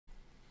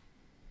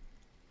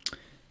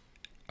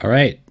All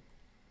right.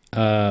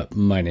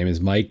 My name is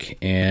Mike,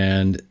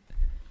 and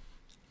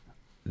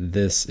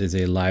this is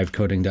a live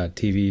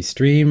coding.tv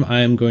stream.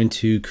 I'm going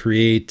to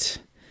create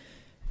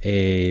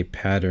a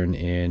pattern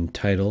in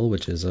Tidal,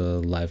 which is a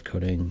live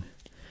coding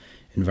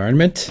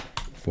environment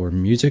for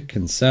music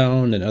and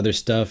sound and other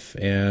stuff.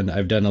 And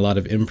I've done a lot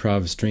of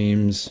improv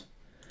streams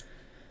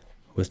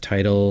with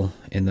Tidal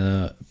in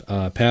the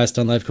past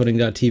on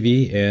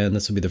livecoding.tv, and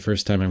this will be the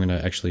first time I'm going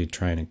to actually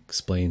try and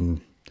explain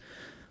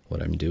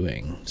what I'm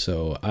doing.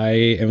 So I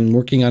am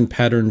working on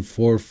pattern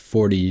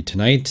 440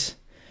 tonight.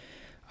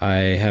 I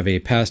have a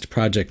past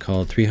project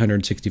called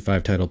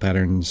 365 Tidal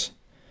Patterns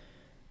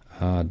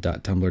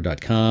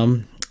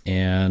 .tumblr.com,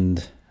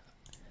 and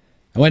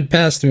I went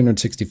past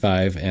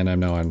 365 and I'm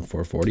now on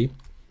 440.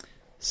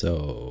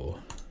 So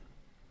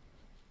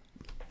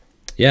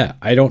yeah,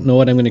 I don't know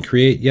what I'm going to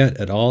create yet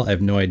at all. I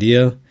have no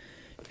idea,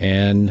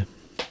 and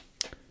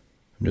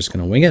I'm just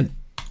going to wing it.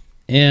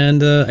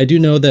 And I do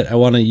know that I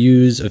want to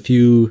use a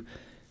few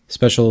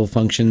special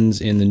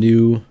functions in the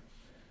new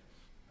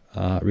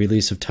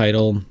release of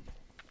Tidal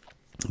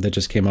that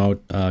just came out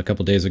a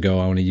couple days ago.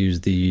 I want to use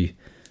the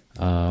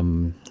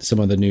some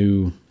of the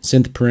new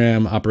synth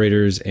param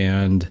operators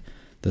and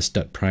the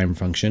stut prime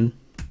function.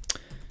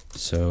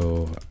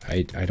 So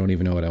I don't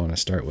even know what I want to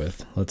start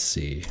with. Let's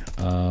see.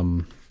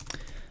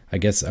 I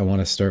guess I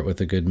want to start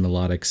with a good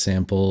melodic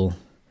sample.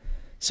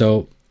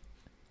 So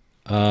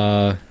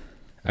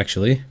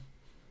actually,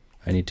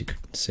 I need to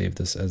save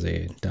this as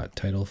a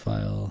 .title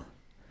file.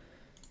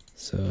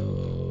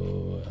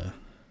 So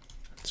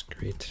let's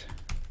create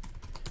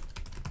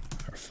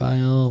our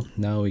file.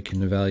 Now we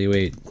can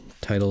evaluate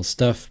Tidal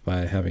stuff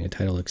by having a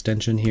Tidal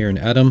extension here in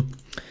Atom.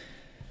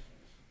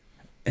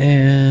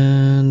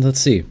 And let's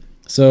see.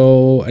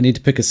 So I need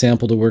to pick a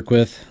sample to work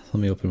with.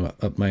 Let me open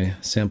up my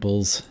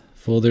samples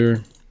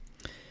folder.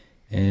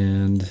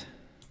 And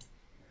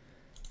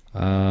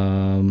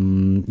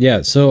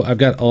yeah, so I've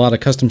got a lot of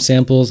custom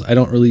samples. I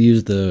don't really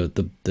use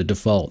the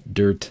default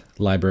dirt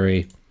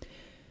library.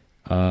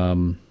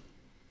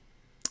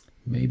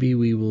 Maybe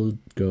we will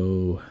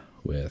go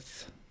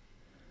with,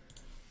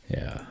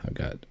 yeah, I've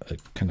got a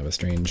kind of a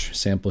strange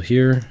sample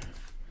here.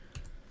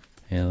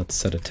 And let's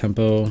set a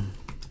tempo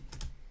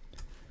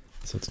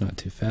so it's not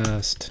too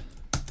fast.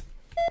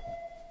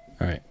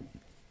 All right,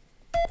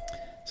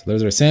 so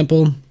there's our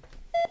sample.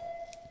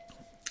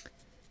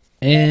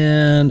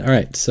 And all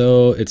right,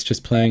 so it's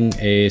just playing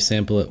a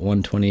sample at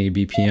 120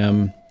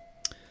 BPM.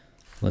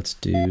 Let's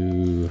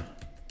do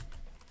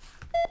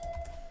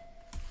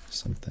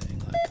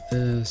something like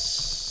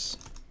this.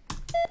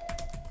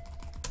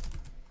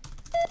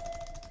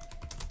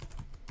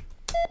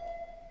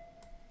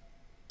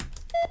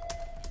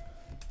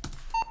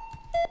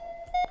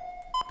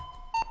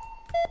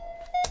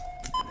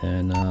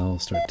 And I'll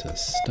start to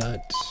stut.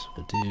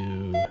 We'll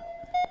do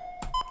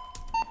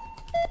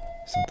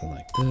something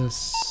like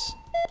this.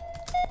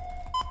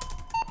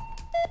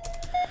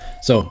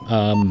 So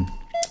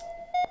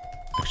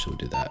actually we'll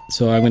do that.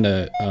 So I'm going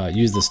to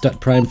use the stut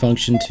prime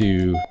function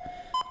to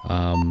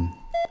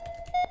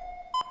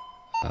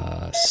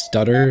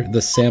stutter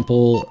the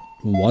sample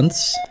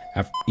once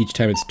each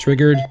time it's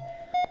triggered,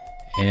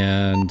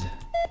 and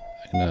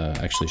I'm going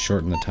to actually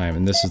shorten the time.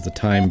 And this is the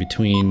time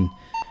between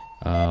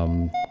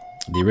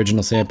the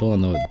original sample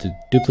and the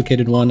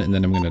duplicated one, and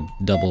then I'm going to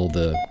double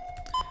the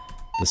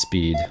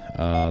speed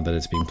that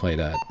it's being played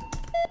at.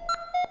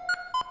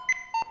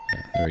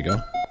 Yeah, there we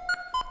go.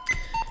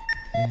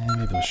 And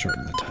maybe I'll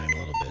shorten the time a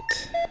little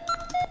bit.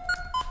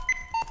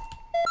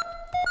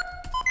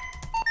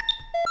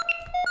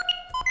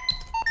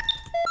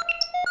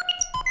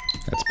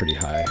 That's pretty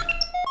high.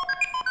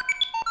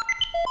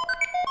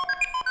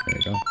 There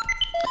we go.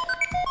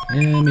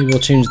 And maybe we'll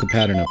change the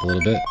pattern up a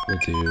little bit. We'll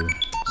do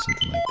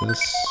something like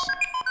this.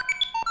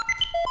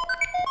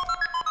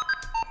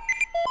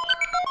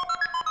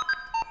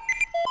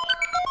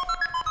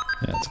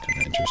 That's kind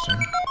of interesting.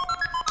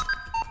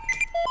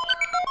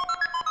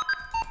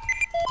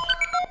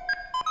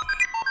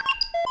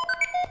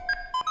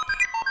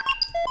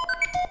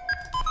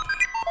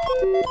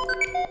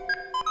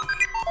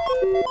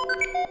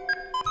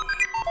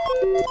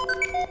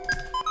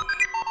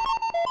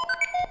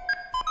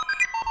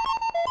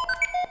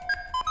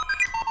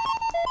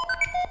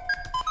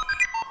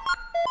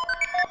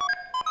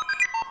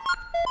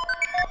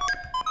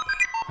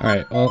 All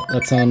right, well,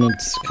 that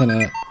sounds kind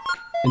of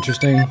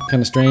interesting,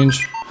 kind of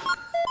strange.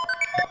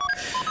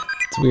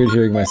 It's weird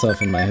hearing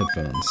myself in my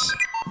headphones.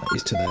 I'm not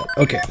used to that.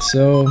 Okay,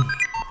 so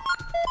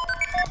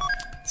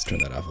let's turn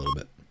that off a little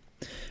bit.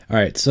 All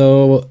right,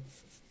 so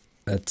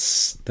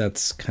that's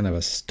kind of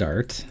a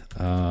start.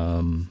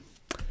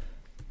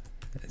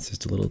 It's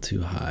just a little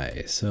too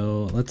high.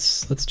 So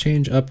let's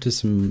change up to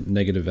some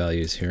negative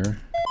values here.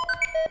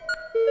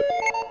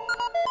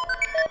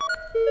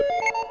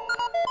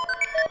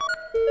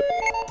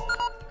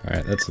 All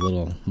right, that's a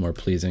little more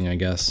pleasing, I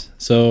guess.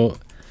 So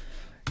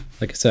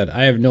like I said,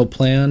 I have no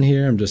plan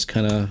here. I'm just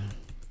kind of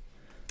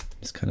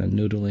kind of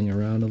noodling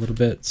around a little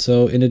bit.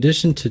 So in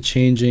addition to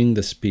changing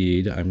the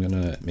speed, I'm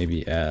gonna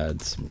maybe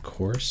add some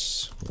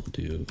coarse. We'll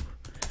do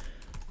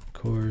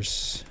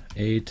coarse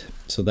 8.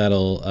 So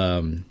that'll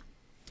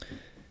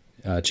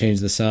change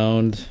the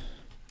sound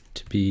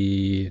to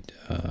be,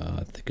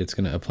 I think it's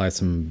gonna apply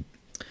some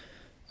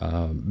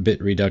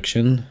bit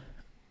reduction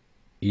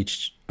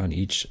on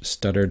each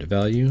stuttered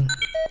value.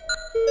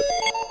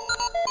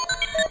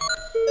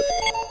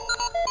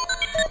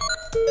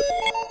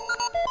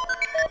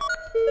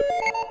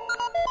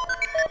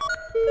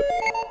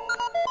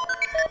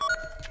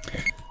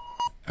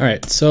 All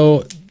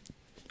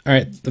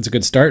right, that's a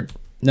good start.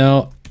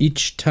 Now,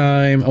 each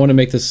time I want to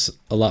make this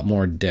a lot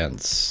more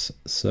dense.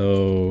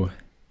 So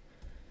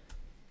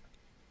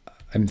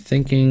I'm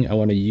thinking I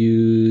want to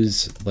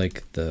use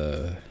like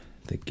the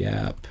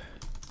gap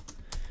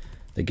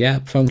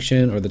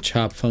function or the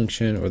chop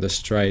function or the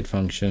stride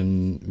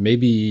function,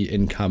 maybe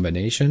in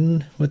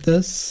combination with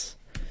this.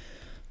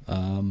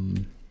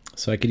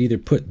 So I could either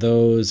put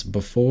those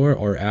before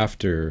or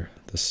after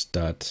the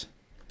stut.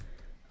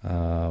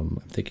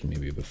 I'm thinking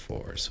maybe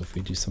before. So if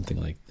we do something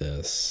like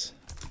this,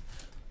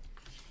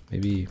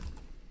 maybe,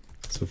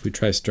 so if we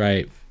try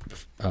stride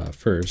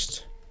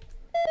first.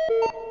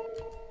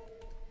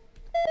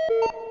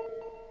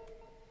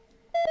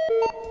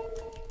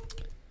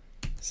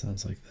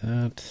 Sounds like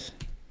that.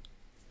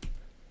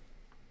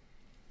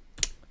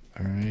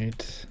 All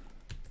right.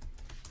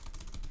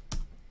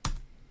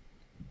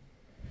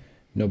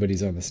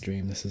 Nobody's on the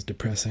stream. This is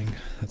depressing.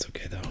 That's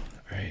okay though.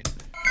 All right.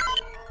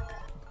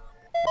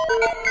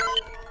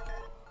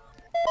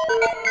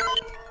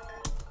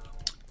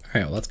 All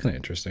right, well, that's kind of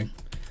interesting.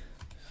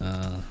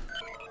 All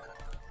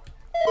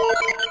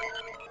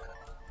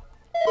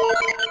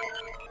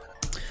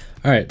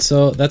right,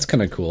 so that's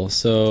kind of cool.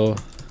 So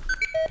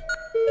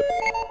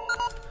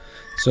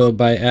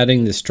by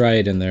adding the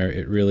stride in there,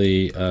 it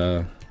really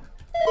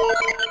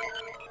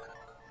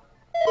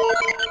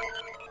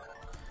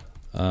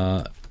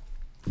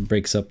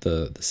breaks up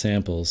the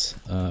samples.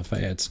 If I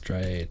add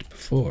stride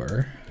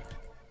before,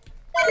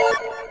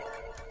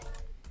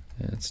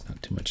 it's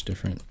not too much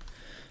different.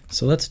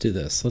 So let's do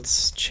this.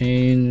 Let's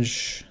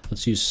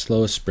use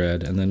slow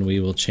spread, and then we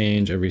will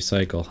change every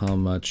cycle how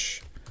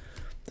much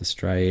the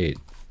stride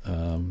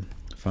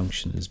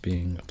function is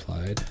being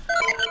applied.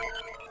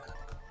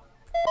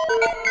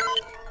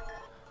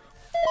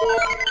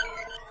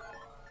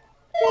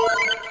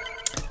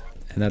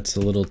 And that's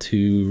a little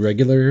too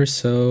regular,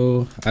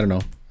 so I don't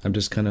know. I'm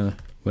just kind of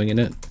winging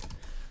it.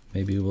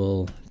 Maybe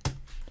we'll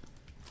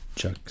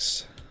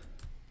juxtapose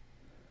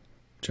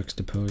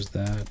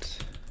that.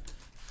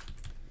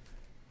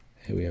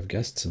 Hey, we have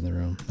guests in the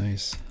room.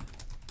 Nice.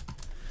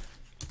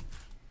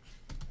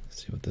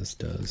 Let's see what this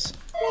does.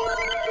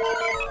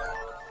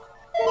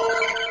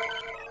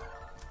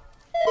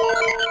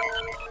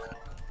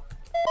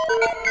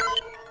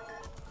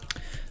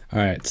 All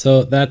right,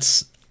 so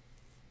that's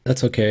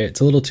okay. It's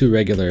a little too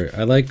regular.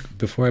 I like,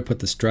 before I put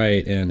the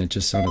stride in, it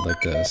just sounded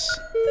like this.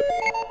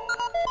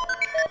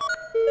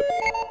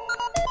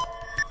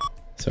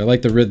 So I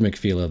like the rhythmic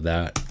feel of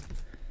that.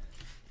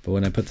 But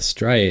when I put the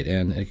stride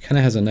in, it kind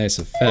of has a nice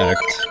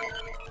effect.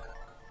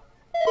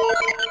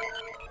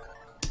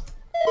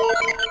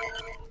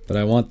 But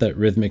I want that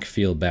rhythmic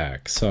feel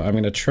back. So I'm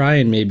going to try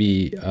and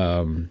maybe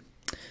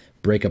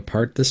break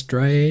apart the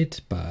stride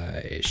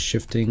by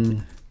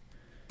shifting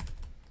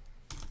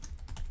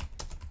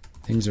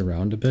things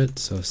around a bit.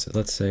 So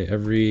let's say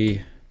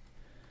every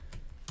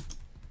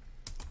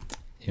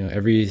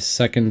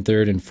second,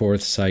 third, and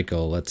fourth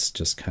cycle, let's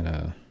just kind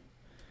of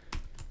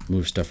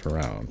move stuff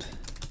around.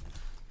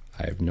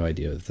 I have no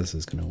idea if this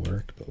is going to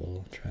work, but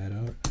we'll try it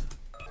out.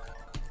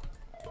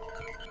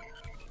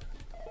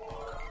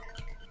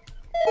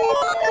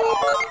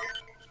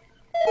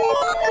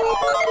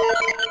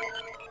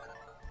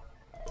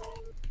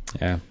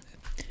 Yeah,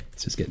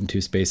 it's just getting too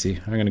spacey.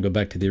 I'm going to go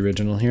back to the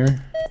original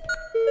here.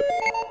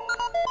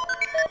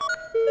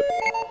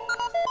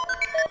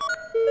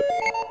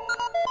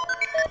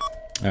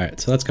 All right,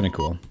 so that's kind of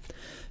cool.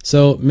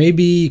 So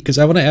maybe, because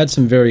I want to add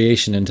some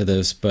variation into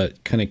this,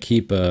 but kind of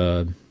keep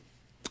a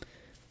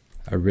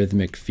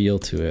rhythmic feel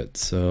to it.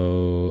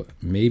 So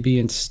maybe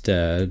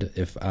instead,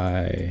 if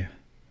I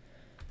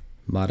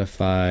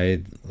modify,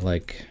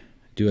 like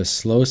do a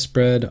slow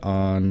spread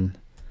on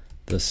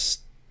the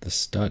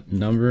stut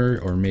number,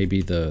 or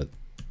maybe the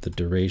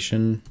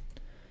duration.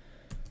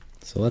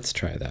 So let's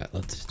try that.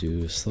 Let's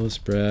do slow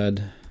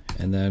spread,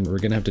 and then we're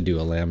gonna have to do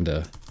a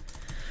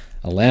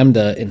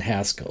lambda in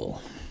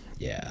Haskell.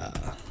 Yeah.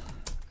 All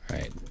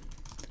right.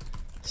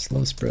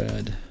 Slow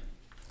spread,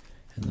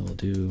 and then we'll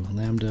do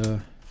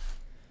lambda.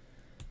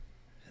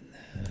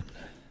 And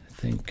I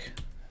think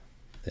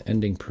the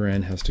ending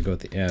paren has to go at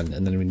the end,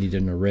 and then we need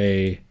an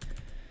array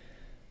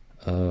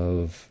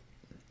of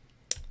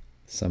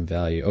some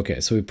value. Okay,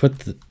 so we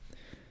put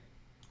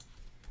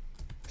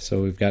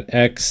so we've got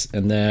x,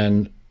 and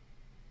then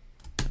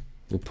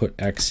we'll put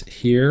x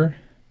here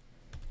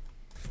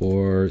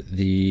for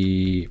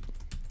the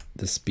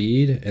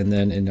speed, and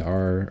then in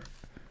our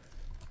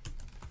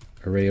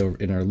array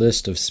in our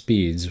list of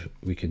speeds,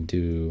 we can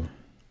do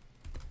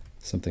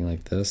something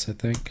like this, I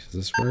think. Does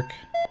this work?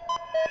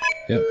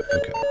 Yep,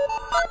 okay.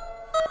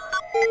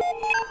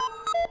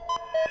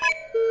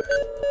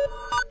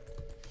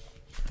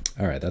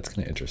 All right, that's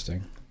kind of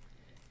interesting.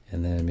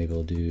 And then maybe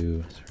we'll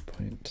do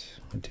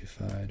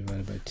 0.125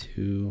 divided by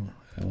 2.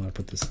 I want to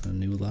put this on a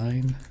new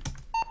line.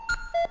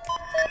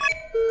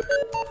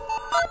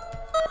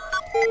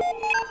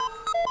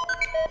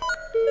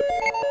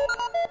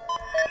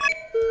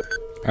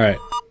 All right,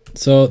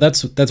 so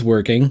that's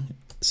working.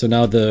 So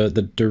now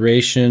the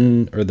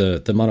duration, or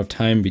the amount of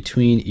time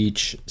between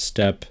each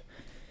step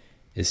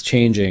is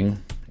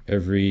changing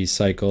every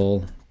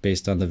cycle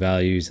based on the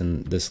values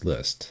in this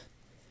list.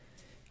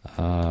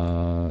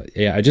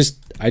 Yeah, I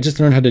just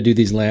learned how to do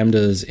these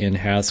lambdas in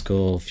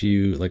Haskell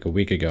like a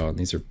week ago, and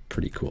these are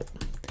pretty cool.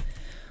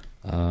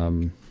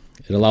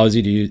 It allows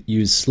you to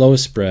use slow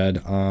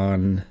spread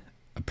on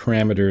a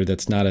parameter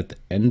that's not at the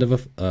end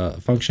of a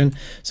function.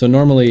 So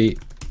normally,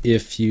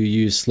 if you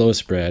use slow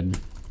spread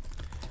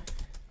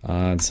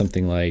on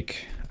something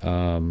like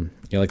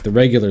like the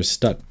regular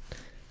stut,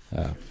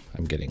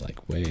 I'm getting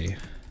like way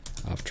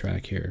off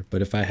track here.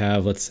 But if I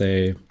have, let's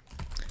say,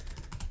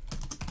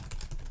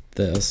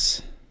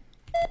 this,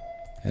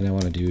 and I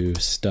want to do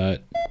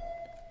stut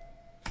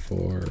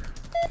for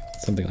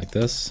something like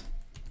this,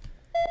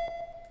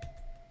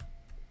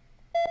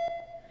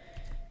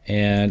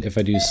 and if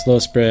I do slow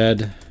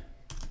spread,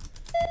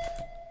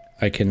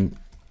 I can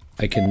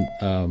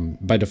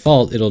by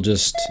default it'll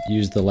just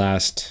use the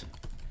last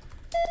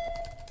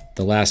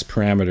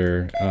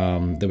parameter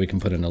that we can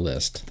put in a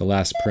list, the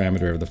last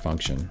parameter of the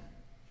function.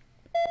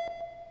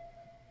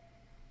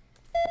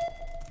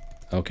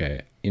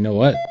 Okay, you know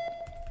what?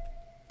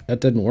 That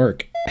didn't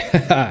work.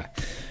 All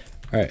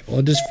right,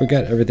 well, just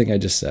forget everything I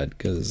just said,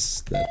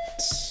 because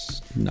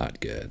that's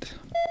not good.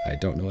 I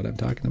don't know what I'm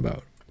talking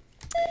about.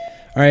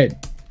 All right,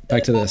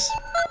 back to this.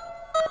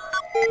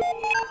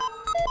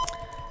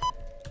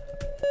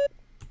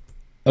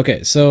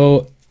 Okay,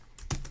 so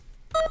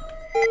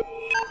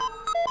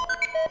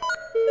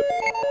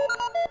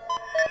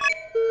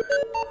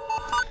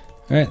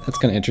all right, that's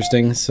kind of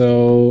interesting.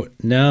 So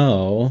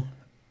now,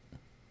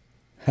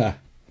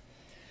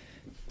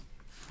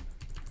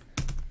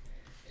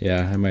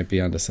 yeah, I might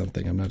be onto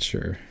something. I'm not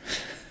sure.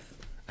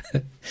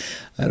 I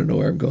don't know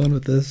where I'm going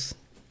with this,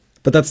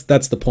 but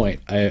that's the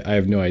point. I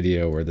have no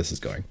idea where this is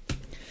going.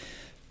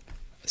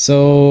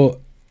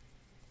 So,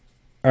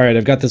 all right,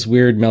 I've got this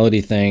weird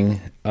melody thing.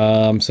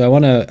 So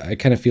I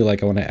kind of feel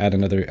like I want to add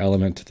another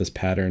element to this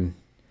pattern.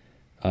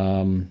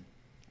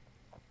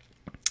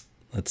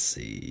 Let's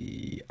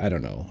see. I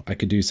don't know. I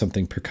could do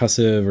something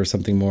percussive or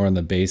something more on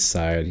the bass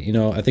side. You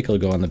know, I think I'll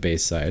go on the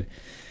bass side.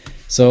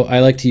 So I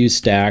like to use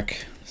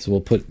stack. So we'll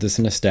put this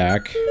in a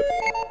stack.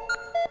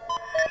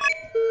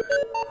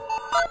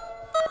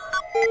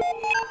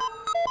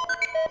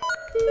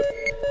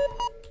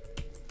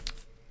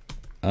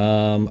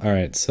 All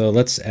right, so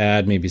let's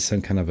add maybe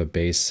some kind of a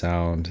bass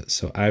sound.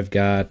 So I've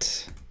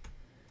got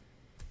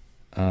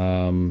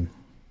a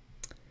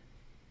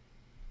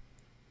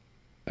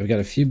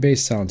few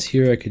bass sounds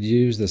here I could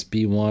use. This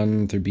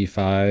B1 through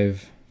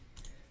B5.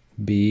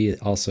 B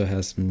also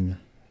has some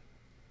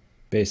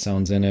bass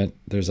sounds in it.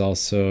 There's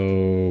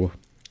also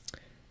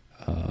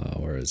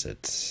where is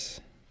it?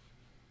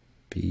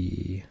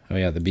 B. Oh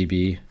yeah, the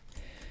BB.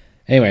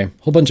 Anyway, a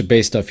whole bunch of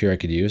bass stuff here I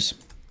could use.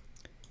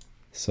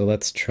 So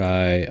let's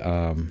try.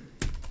 I'm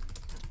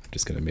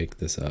just gonna make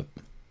this up.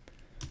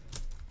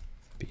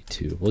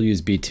 B2. We'll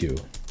use B2.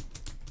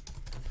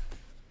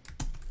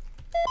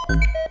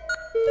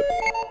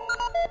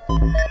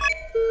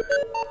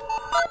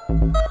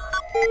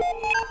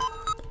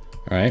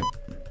 All right.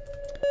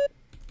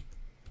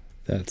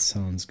 That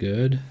sounds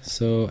good.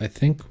 So I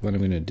think what I'm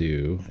going to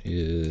do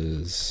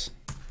is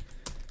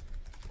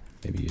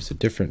maybe use a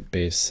different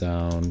bass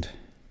sound.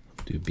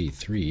 Do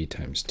B3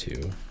 times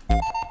 2.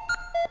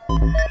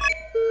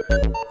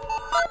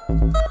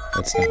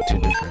 That's not too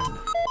different.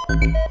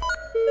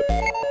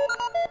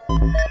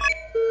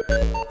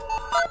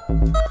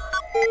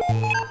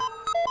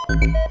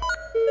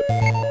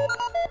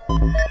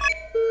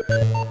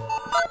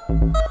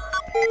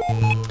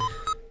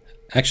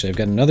 Actually, I've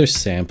got another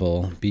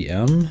sample,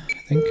 BM, I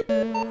think.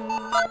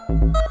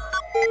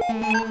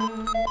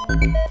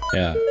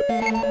 Yeah.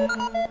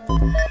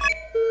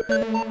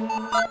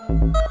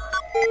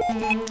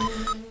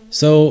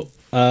 So,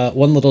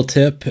 one little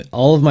tip,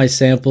 all of my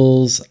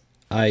samples,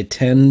 I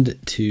tend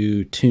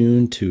to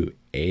tune to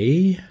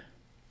A.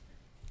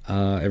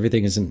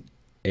 Everything is in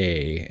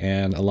A,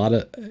 and a lot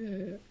of,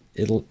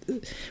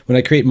 when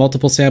I create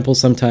multiple samples,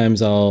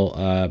 sometimes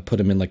I'll put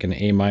them in like an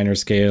A minor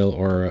scale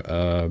or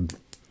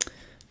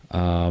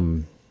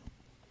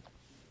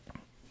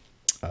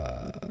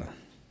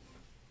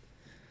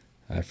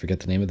I forget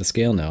the name of the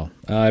scale now.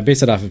 I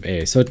base it off of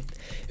A. So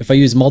if I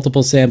use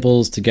multiple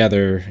samples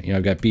together, you know,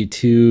 I've got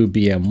B2,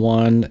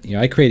 BM1. You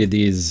know, I created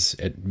these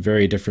at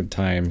very different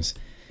times,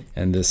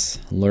 and this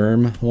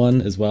Lerm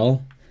one as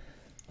well.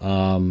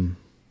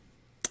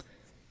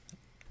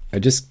 I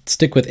just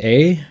stick with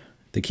A,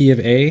 the key of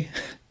A,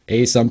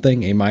 A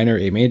something, A minor,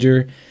 A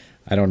major.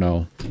 I don't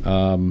know.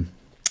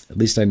 At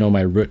least I know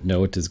my root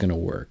note is going to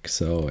work,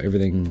 so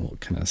everything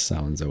kind of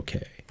sounds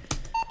okay.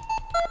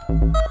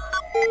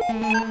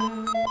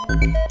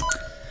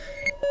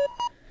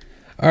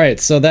 All right,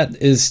 so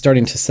that is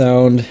starting to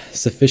sound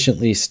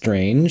sufficiently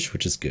strange,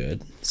 which is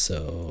good.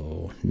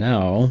 So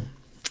now,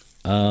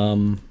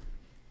 I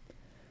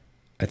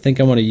think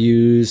I want to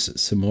use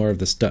some more of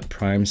the stut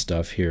prime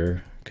stuff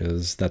here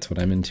because that's what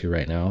I'm into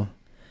right now.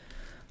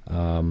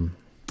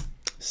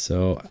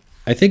 So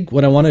I think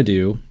what I want to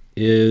do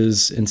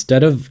is,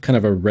 instead of kind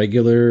of a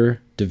regular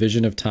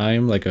division of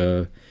time, like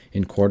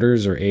in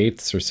quarters or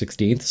eighths or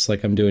sixteenths,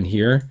 like I'm doing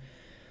here,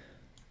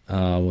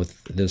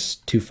 with this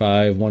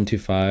 2/5,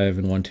 1/2/5,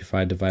 and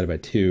 1/2/5 divided by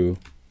 2,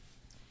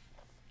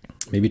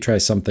 maybe try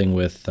something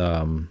with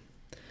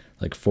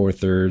like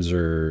 4/3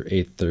 or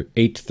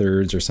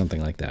 8/3 or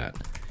something like that.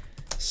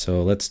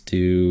 So let's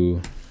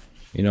do,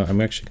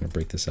 I'm actually going to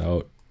break this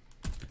out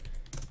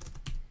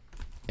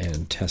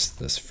and test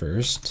this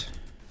first.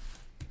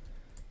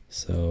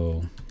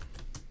 So,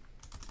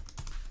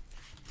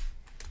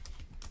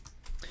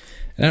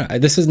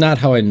 and this is not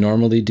how I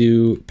normally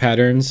do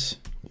patterns.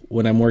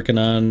 When I'm working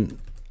on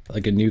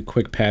like a new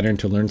quick pattern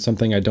to learn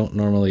something, I don't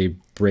normally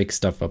break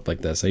stuff up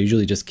like this. I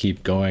usually just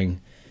keep going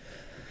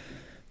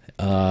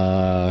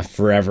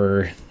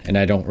forever, and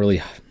I don't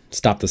really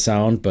stop the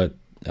sound, but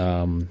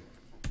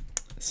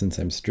since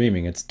I'm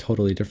streaming, it's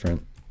totally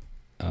different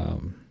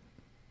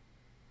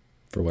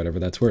for whatever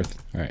that's worth.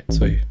 All right,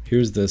 so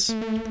here's this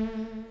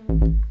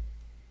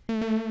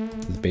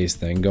bass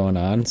thing going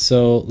on.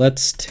 So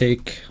let's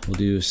we'll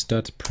do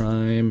stut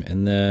prime,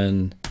 and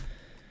then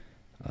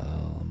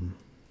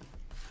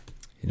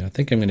I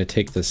think I'm going to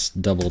take this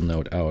double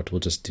note out. We'll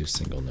just do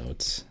single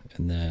notes,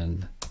 and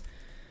then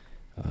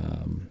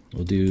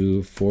we'll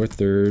do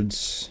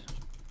 4/3.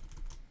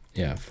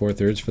 Yeah,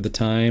 4/3 for the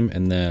time,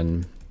 and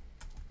then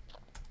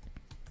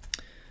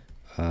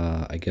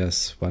I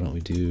guess why don't we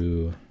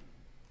do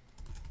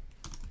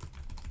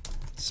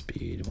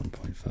speed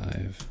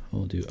 1.5.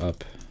 We'll do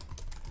up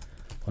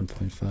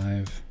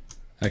 1.5.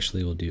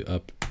 Actually, we'll do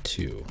up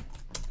 2.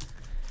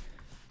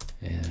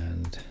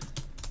 And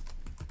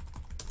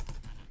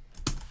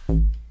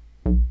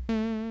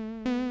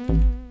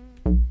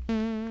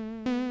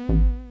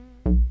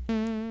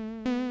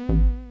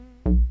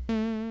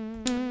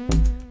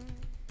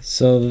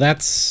so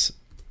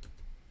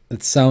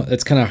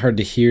it's kind of hard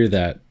to hear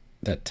that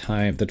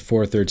time, that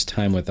 4/3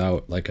 time,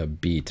 without like a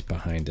beat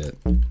behind it.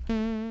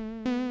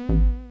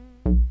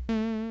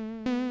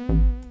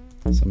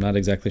 So I'm not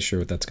exactly sure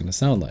what that's going to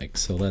sound like.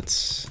 So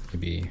let's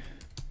maybe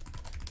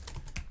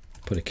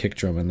put a kick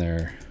drum in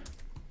there,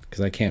 because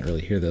I can't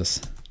really hear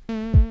this.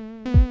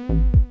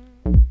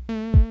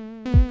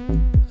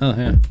 Oh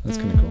yeah, that's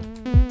kind of cool.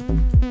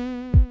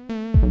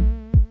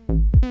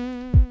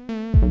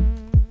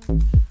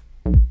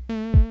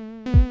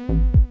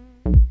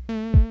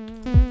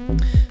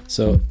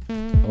 So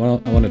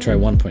I want to try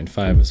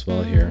 1.5 as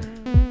well here.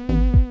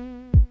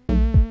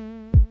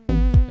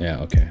 Yeah,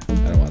 okay, I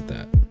don't want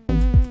that.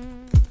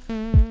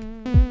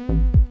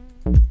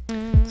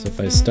 So if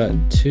I stut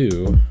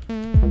 2,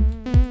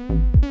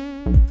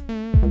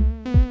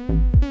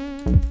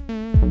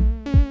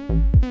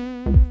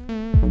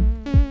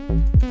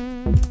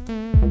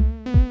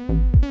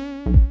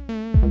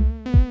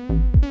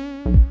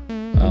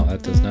 oh,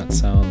 that does not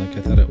sound like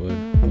I thought it would.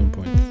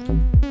 1.3.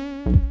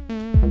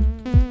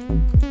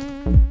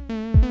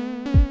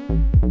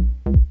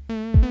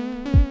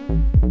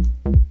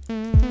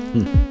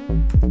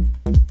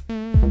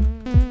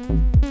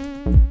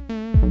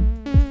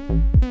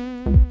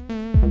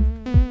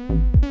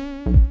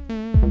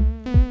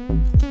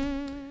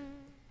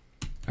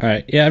 All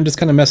right, yeah, I'm just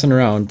kind of messing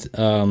around,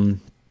 trying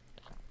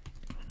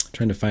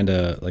to find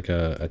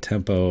a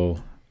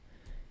tempo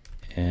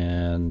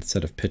and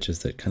set of pitches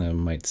that kind of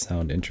might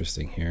sound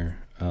interesting here.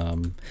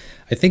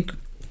 I think,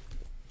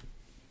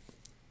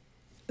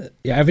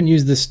 yeah, I haven't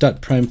used the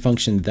stut prime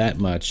function that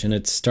much, and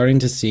it's starting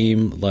to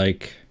seem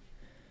like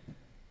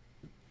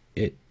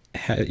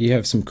you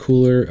have some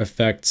cooler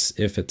effects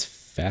if it's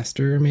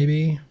faster,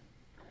 maybe.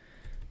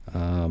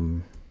 I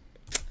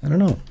don't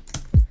know.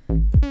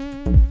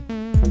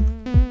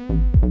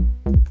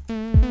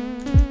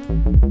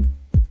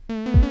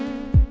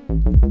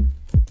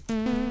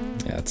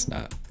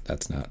 Yeah,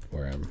 that's not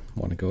where I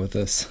want to go with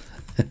this.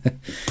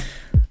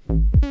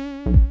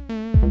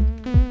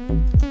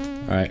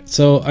 All right,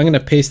 so I'm going to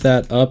paste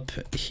that up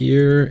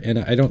here, and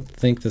I don't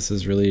think this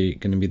is really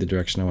going to be the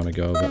direction I want to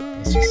go, but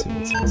let's just see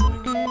what it sounds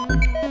like.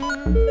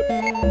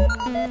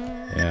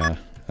 Yeah,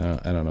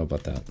 I don't know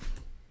about that.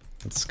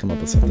 Let's come up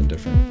with something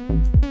different.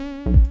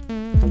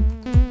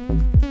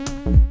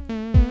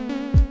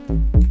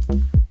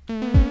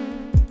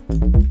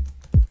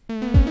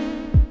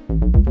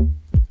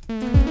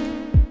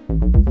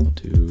 I'll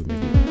do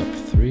maybe up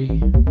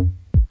 3.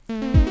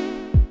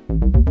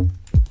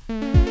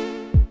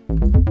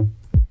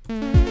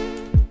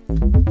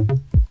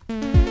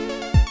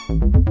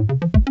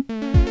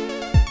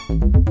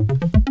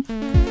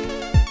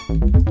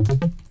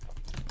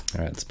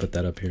 right, let's put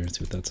that up here and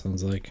see what that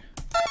sounds like.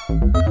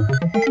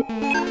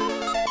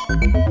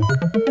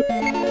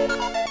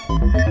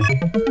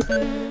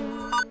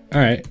 All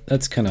right,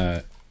 that's kind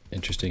of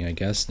interesting, I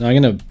guess. Now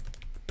I'm gonna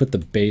put the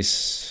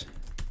bass,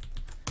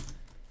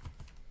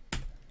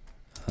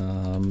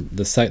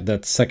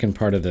 that second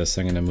part of this,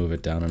 I'm gonna move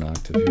it down an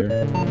octave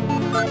here.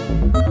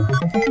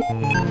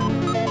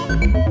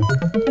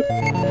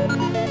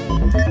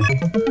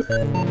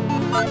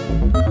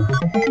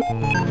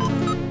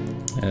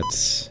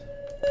 That's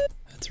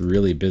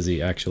really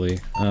busy, actually.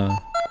 All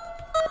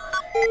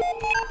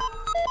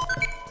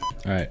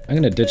right, I'm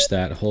gonna ditch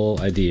that whole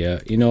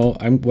idea. You know,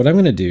 what I'm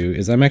gonna do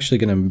is I'm actually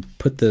gonna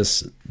put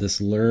this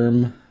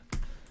lerm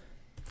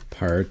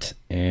part,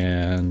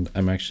 and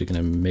I'm actually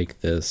gonna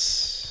make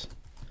this.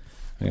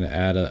 I'm gonna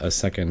add a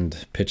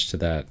second pitch to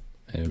that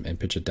and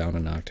pitch it down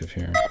an octave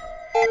here.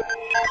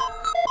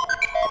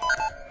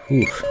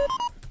 Whew.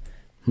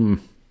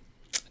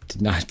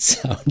 Did not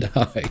sound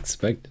how I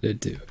expected it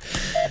to.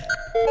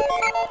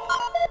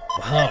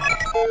 Wow.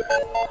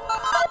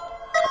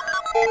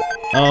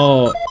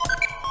 Oh.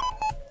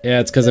 Yeah,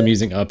 it's because I'm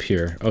using up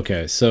here.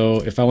 Okay,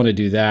 so if I want to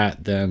do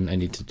that, then I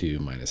need to do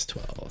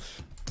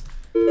 -12.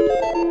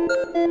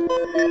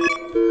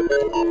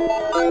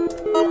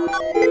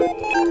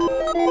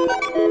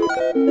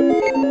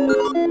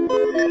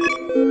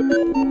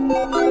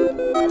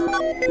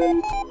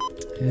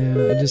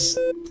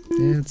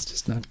 Yeah, it's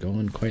just not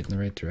going quite in the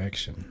right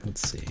direction.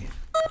 Let's see.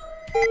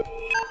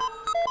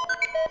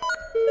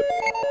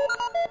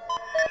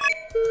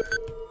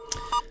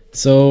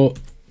 So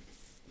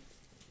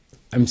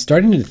I'm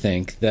starting to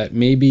think that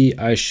maybe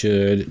I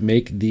should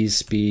make these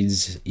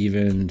speeds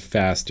even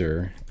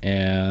faster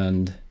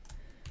and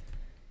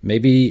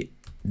maybe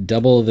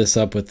double this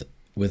up with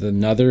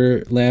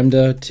another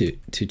lambda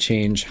to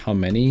change how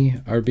many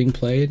are being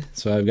played.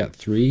 So I've got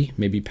 3,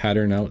 maybe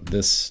pattern out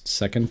this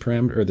second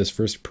parameter or this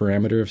first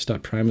parameter of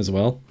stop prime as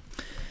well.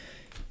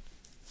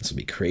 This will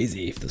be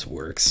crazy if this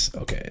works.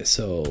 Okay,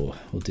 so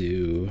we'll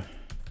do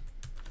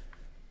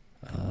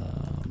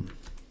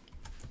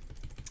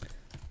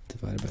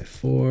divided by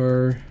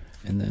 4,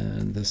 and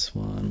then this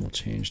one will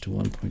change to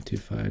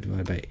 1.25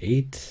 divided by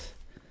 8.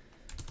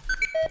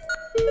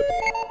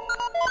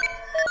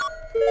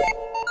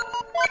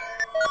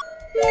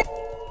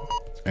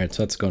 All right,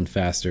 so that's going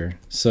faster.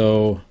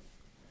 So,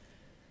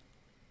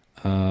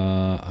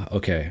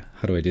 okay,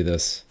 how do I do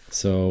this?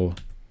 So,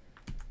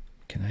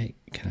 can I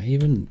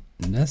even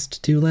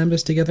nest 2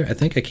 lambdas together? I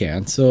think I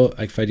can. So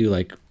if I do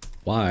like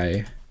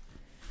y,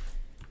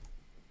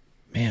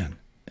 man,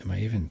 am I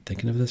even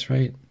thinking of this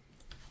right?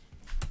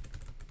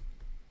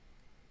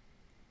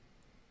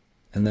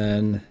 And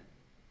then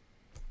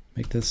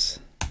make this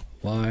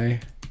y,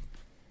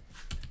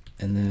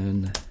 and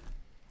then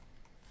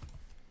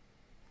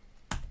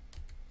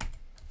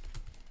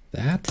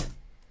that?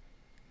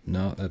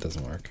 No, that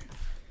doesn't work.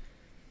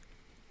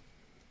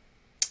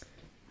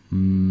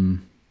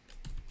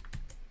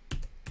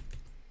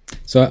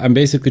 So I'm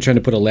basically trying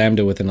to put a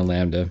lambda within a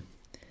lambda,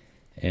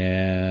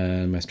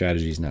 and my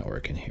strategy is not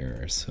working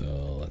here.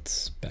 So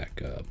let's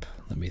back up.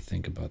 Let me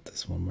think about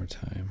this one more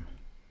time.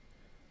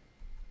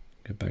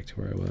 Get back to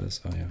where I was.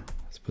 Oh yeah,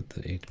 let's put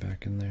the 8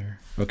 back in there.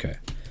 Okay.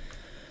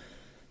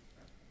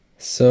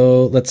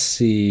 So let's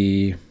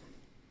see.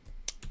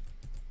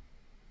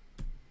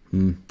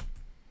 I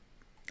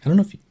don't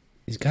know if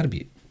there's got to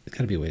be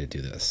a way to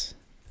do this,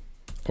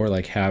 or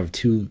like have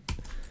 2.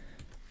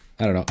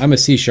 I don't know. I'm a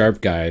C#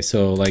 guy,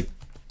 so like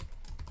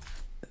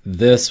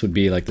this would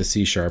be like the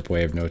C#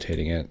 way of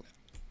notating it.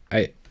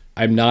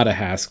 I'm not a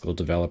Haskell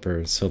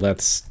developer, so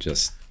let's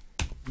just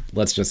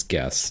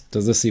guess.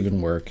 Does this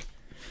even work?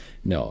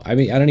 No. I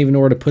mean, I don't even know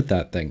where to put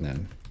that thing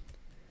then.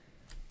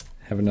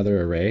 Have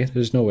another array?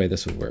 There's no way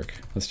this would work.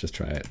 Let's just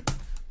try it.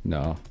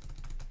 No.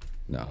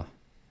 No.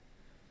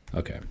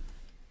 Okay.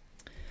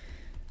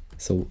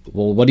 So,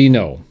 well, what do you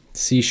know?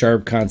 C#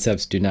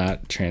 concepts do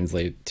not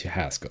translate to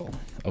Haskell.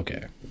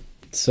 Okay.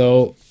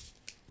 So,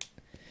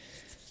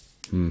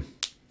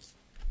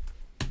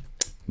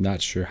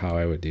 not sure how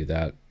I would do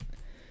that.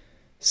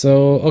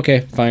 So,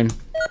 okay, fine.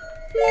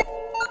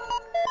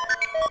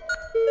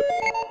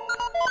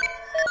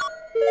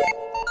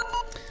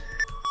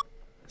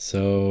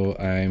 So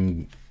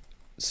I'm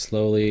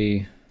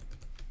slowly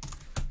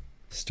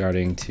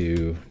starting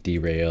to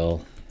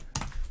derail,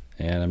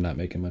 and I'm not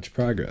making much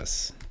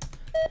progress.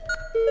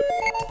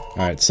 All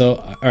right, so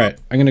I'm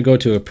gonna go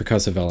to a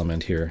percussive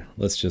element here.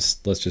 Let's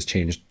just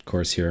change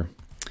course here.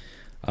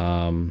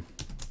 I've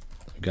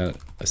got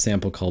a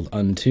sample called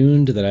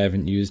Untuned that I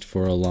haven't used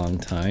for a long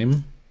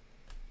time,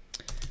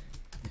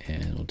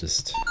 and we'll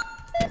just.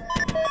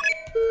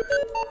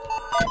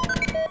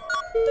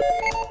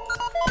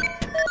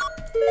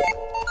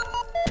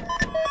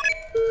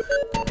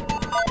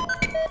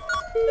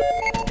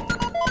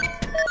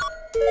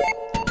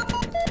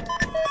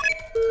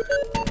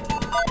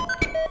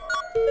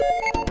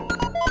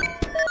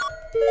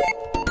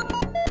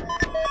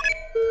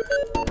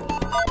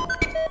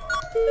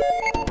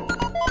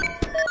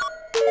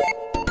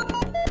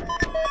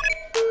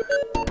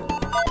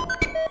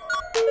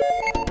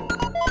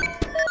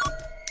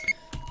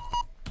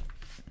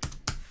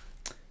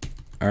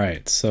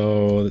 right,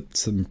 so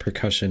some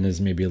percussion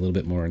is maybe a little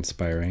bit more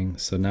inspiring.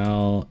 So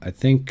now I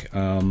think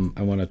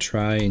I want to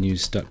try and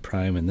use stut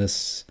prime in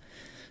this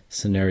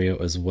scenario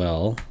as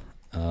well.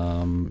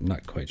 I'm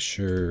not quite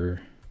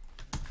sure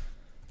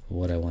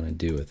what I want to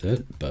do with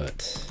it,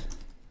 but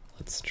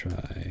let's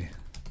try.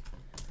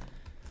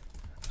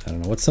 I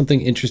don't know, what's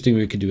something interesting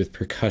we could do with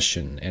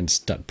percussion and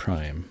stut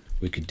prime?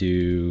 We could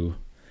do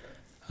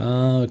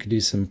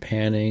some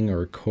panning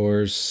or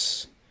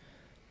coarse.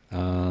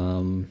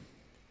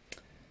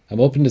 I'm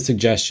open to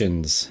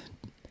suggestions,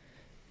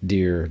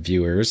 dear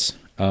viewers.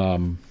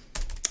 What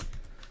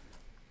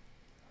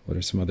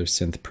are some other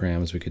synth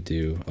params we could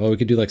do? Oh, we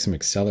could do like some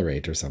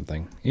accelerate or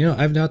something. You know,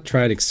 I've not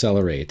tried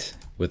accelerate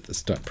with the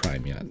stut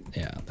prime yet.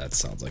 Yeah, that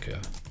sounds like a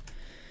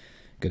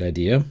good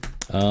idea.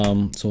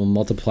 So we'll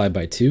multiply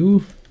by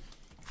 2.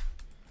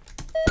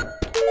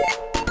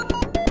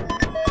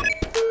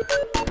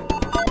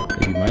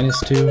 Maybe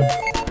 -2.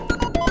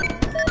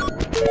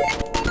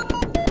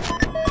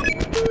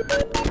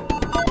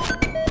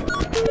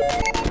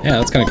 Yeah,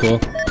 that's kind of cool.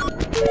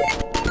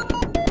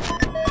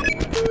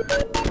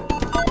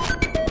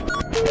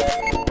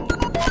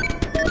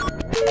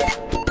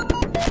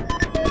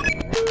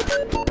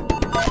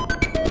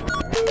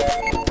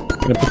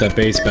 I'm gonna put that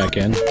bass back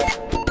in.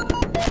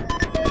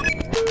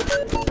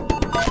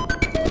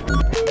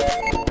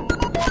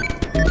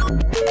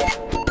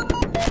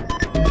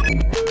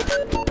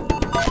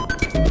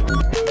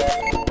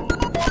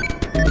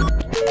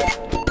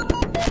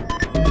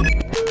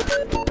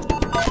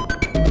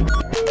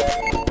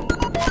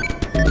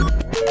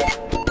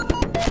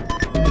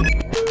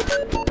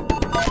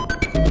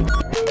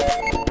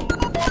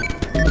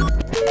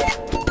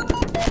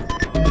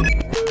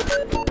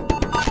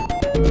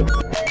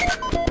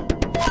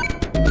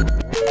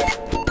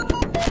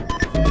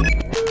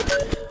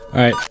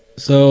 All right,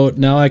 so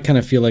now I kind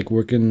of feel like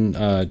working,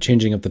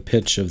 changing up the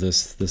pitch of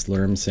this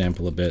Lerm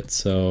sample a bit.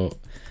 So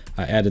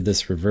I added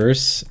this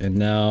reverse, and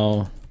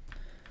now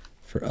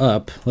for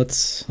up,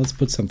 let's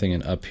put something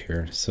in up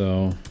here.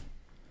 So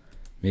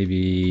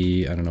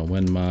maybe, I don't know,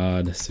 1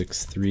 mod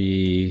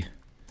 6.3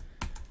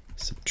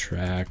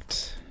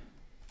 subtract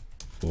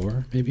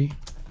 4 maybe.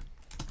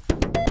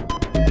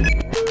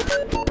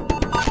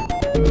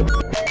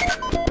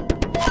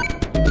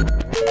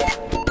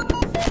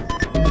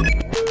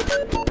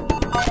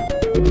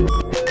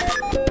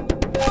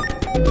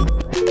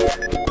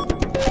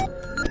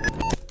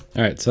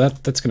 All right, so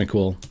that's kind of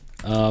cool.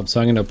 So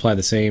I'm going to apply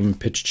the same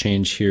pitch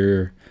change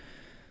here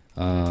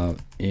for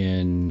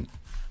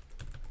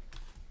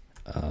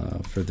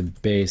the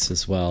bass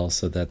as well,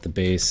 so that the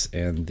bass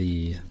and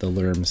the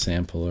Lerm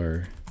sample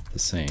are the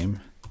same,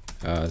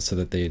 so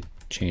that they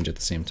change at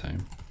the same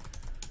time.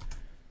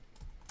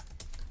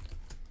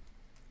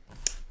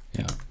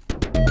 Yeah.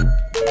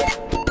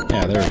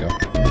 Yeah, there we go.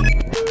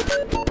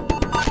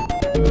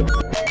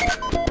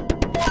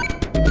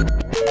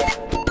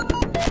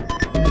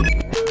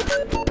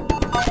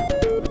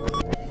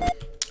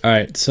 All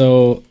right,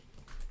 so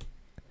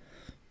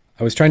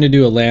I was trying to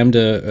do a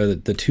lambda,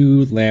 the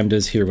 2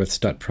 lambdas here with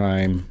stut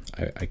prime.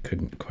 I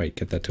couldn't quite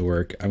get that to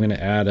work. I'm going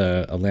to add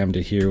a lambda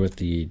here with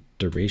the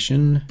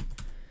duration.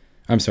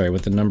 I'm sorry,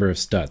 with the number of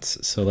stuts.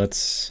 So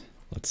let's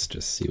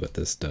just see what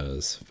this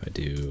does. If I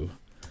do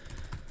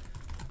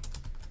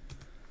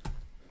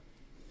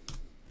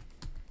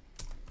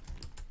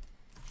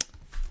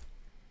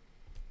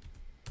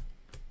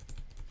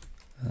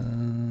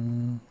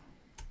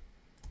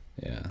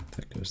yeah,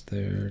 that goes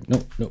there.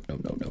 Nope.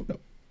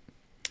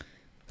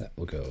 That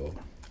will go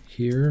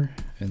here,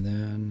 and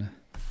then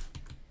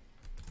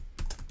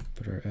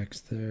put our X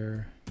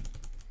there,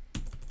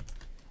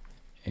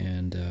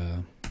 and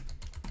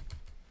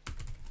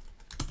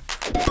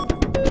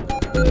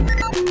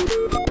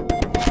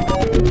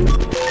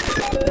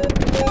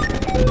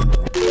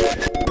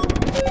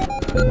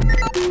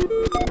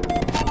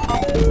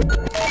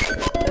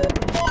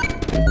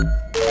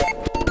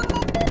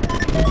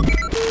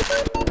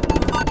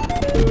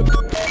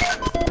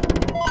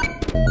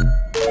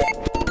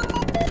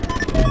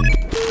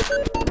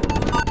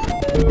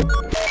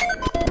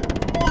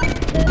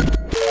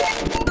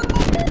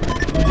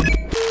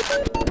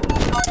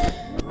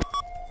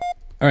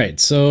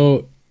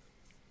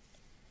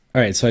all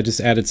right, so I just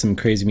added some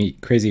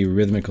crazy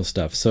rhythmical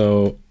stuff.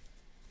 So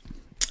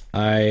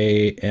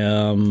I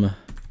am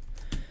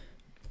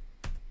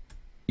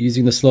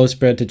using the slow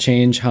spread to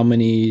change how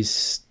many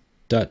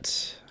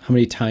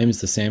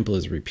times the sample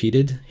is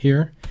repeated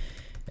here,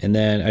 and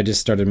then I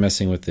just started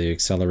messing with the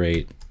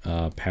accelerate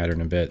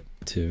pattern a bit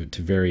to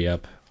vary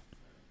up,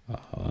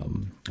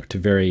 to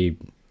vary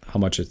how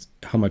much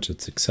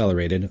it's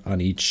accelerated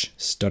on each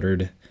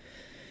stuttered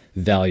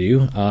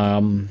value.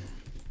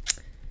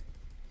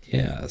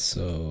 Yeah,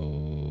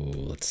 so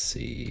let's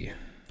see.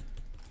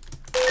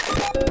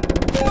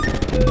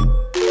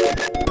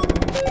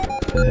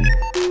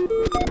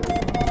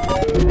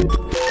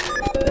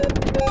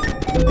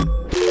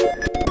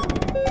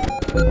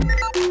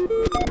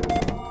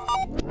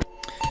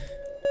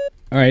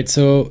 All right,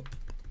 so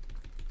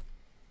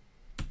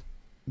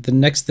the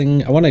next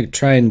thing, I want to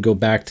try and go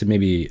back to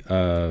maybe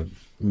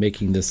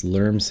making this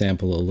lerm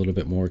sample a little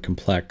bit more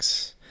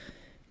complex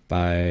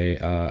by,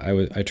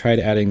 I tried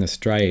adding the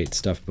striate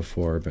stuff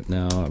before, but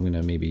now I'm going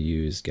to maybe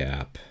use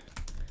gap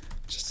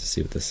just to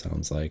see what this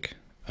sounds like.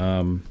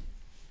 I'm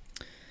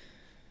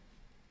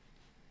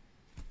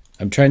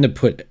trying to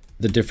put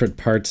the different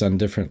parts on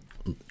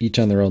each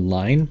on their own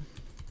line,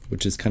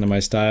 which is kind of my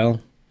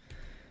style.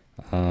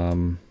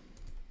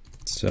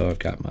 So I've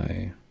got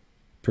my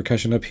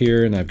percussion up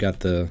here, and I've got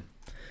the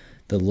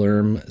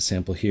lerm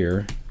sample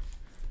here.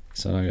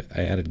 So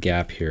I added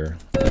gap here.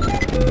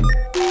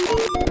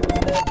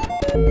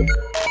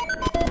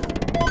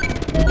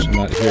 Which I'm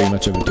not hearing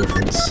much of a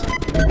difference.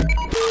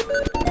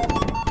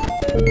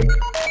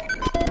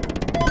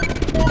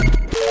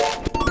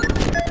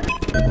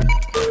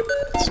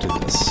 Let's do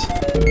this.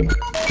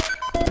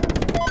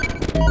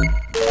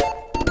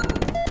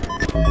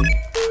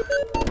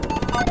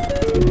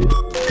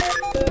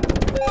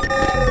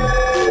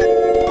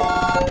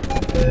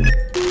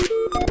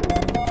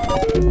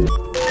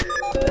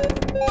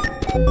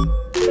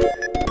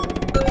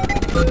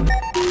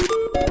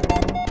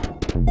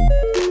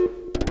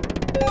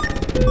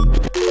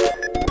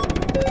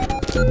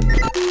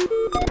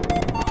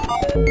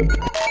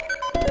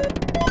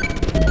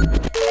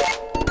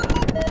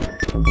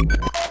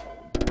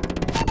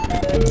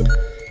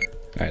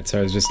 Alright, so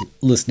I was just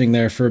listening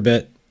there for a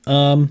bit.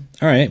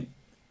 Alright.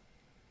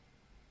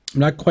 I'm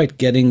not quite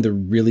getting the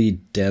really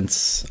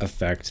dense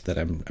effect that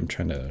I'm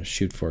trying to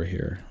shoot for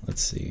here.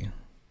 Let's see.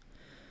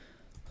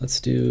 Let's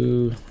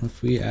do,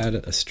 if we add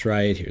a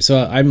striate here.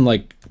 So I'm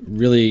like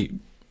really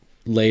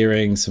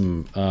layering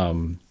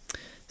some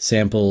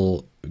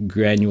sample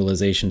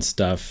granulization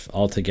stuff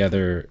all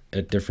together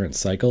at different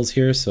cycles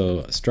here.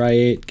 So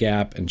striate,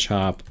 gap, and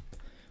chop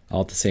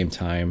all at the same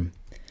time.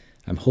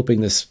 I'm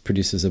hoping this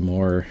produces a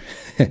more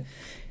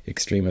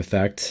extreme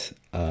effect.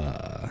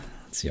 Let's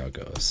see how it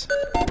goes.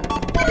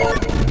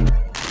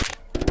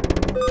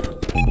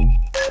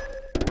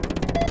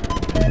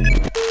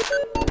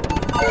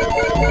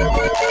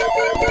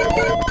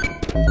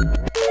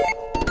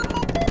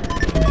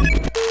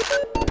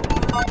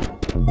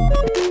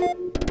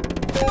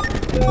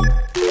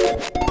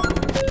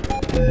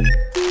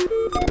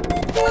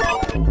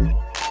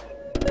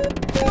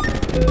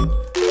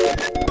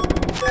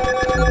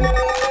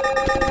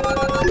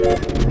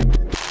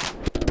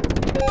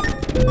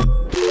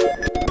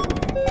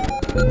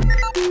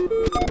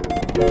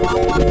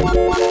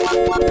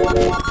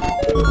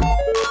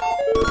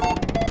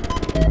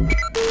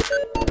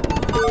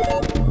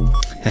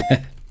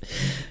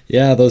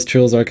 Yeah, those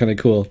trills are kind of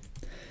cool.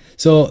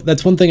 So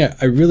that's one thing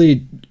I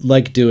really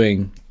like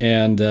doing,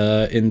 and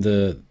in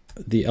the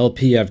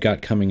LP I've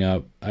got coming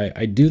up,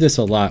 I do this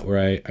a lot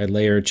where I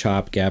layer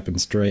chop, gap, and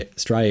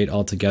striate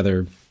all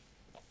together.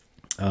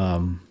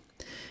 And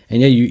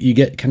yeah, you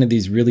get kind of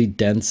these really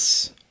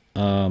dense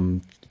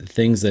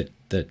things that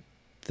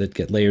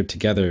get layered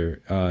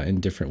together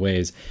in different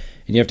ways.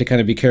 And you have to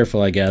kind of be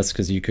careful, I guess,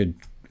 because you could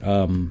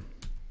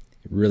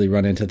really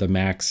run into the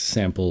max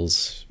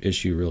samples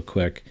issue real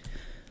quick.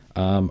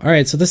 All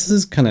right, so this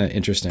is kind of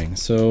interesting.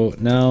 So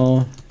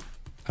now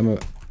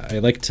I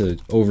like to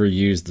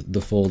overuse the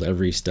fold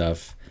every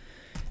stuff,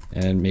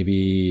 and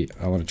maybe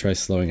I want to try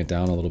slowing it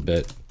down a little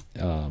bit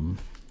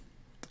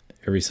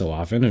every so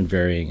often and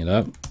varying it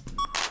up.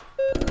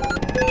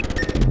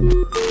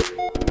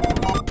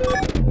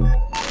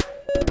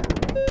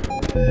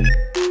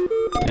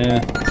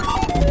 Yeah.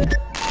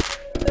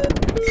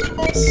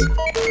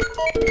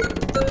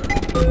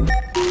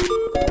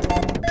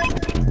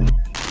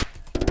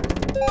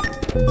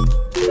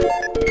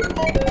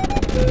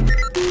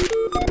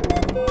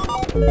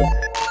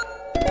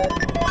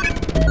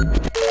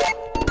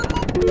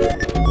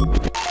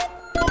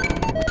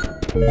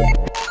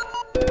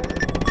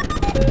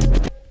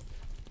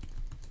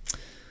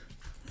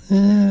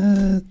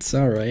 It's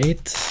all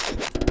right.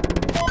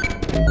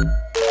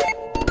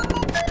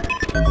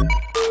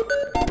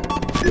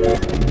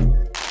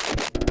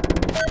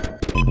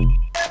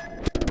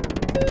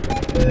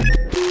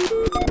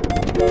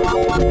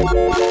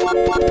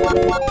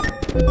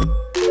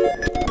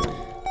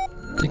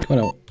 I think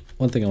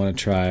one thing I want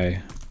to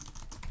try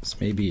is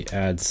maybe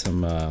add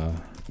some,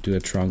 do a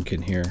trunk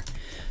in here.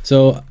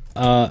 So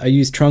I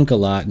use trunk a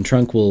lot, and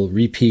trunk will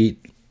repeat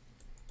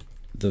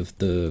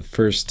the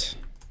first,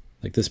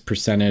 like this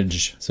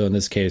percentage. So in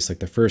this case, like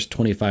the first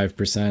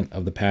 25%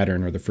 of the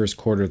pattern, or the first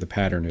quarter of the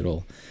pattern,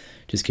 it'll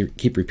just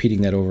keep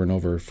repeating that over and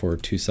over for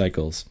 2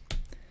 cycles.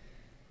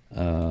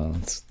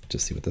 Let's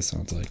just see what this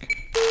sounds like.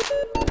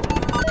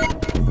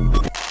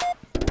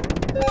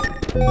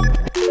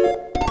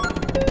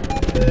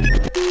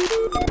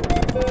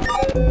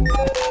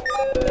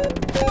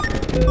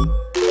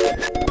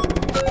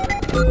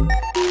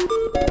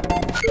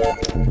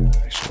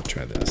 Actually, I'll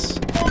try this.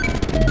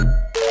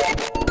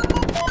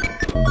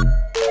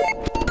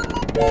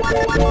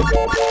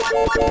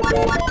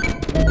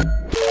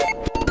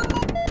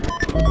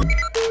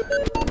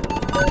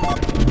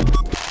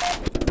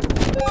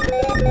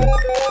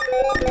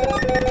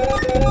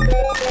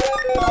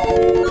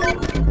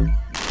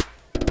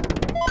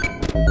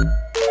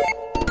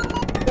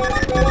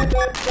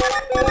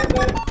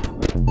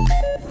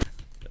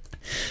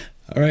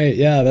 All right,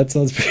 yeah, that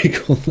sounds pretty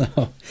cool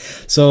now.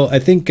 So I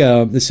think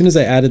as soon as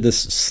I added this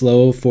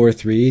slow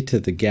 4/3 to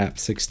the gap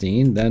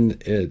 16, then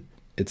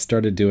it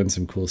started doing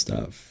some cool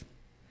stuff.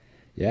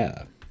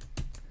 Yeah.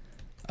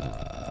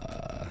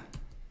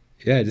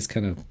 Yeah, I just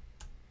kind of,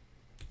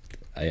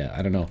 yeah,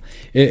 I don't know.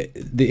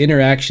 The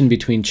interaction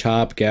between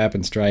chop, gap,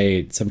 and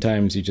striate,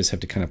 sometimes you just have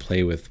to kind of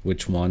play with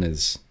which one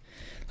is,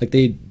 like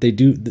they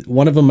do,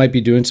 one of them might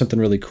be doing something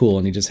really cool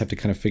and you just have to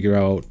kind of figure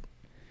out,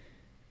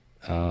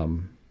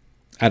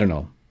 I don't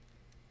know.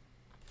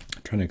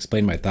 I'm trying to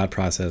explain my thought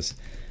process.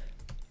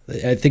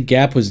 I think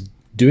gap was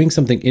doing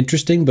something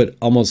interesting, but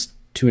almost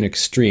to an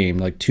extreme,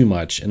 like too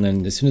much. And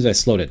then as soon as I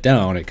slowed it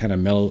down, it kind of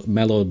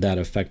mellowed that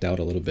effect out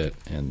a little bit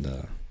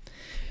and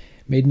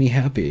made me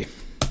happy.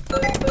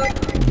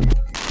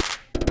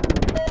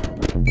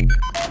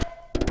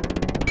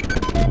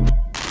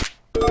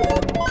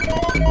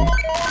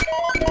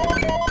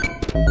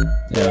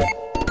 Yeah.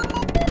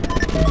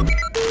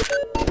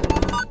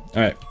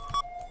 All right.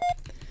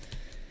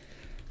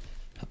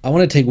 I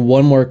want to take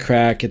one more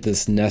crack at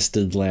this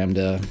nested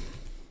lambda.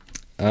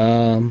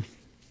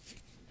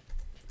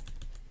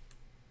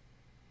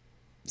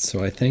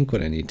 So I think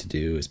what I need to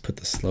do is put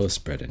the slow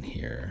spread in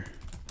here.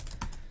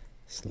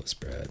 Slow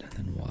spread, and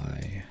then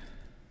Y.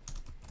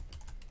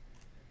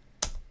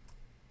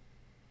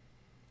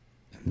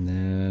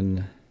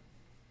 And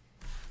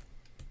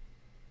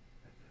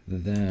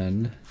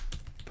then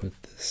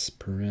put this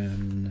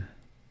paren.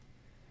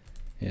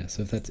 Yeah,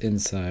 so if that's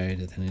inside,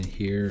 then in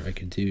here I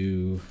could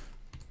do,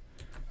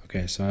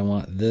 okay, so I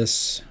want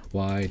this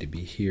Y to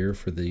be here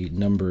for the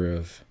number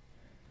of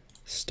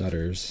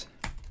stutters.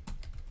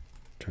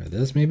 Try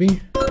this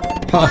maybe?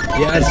 Ha,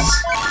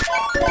 yes!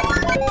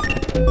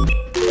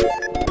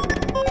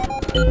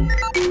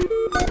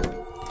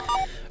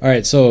 All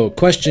right, so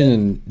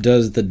question,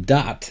 does the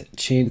dot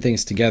chain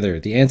things together?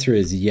 The answer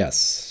is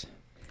yes.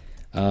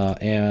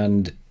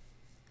 And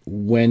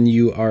when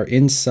you are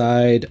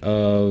inside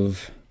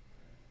of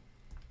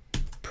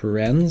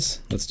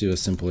parens, let's do a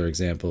simpler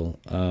example.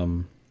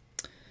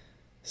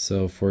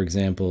 So for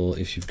example,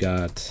 if you've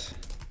got,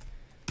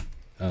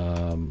 you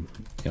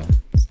know,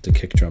 the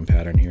kick drum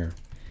pattern here,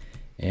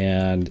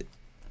 and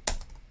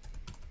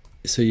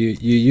so you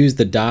use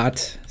the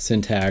dot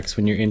syntax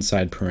when you're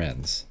inside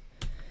parens.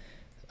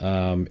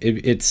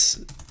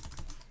 It's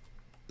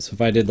so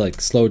if I did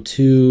like slow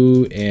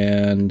 2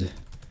 and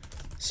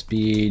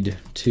speed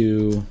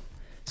 2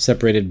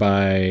 separated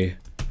by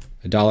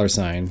a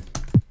 $sign,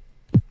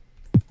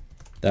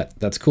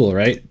 that's cool,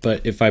 right?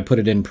 But if I put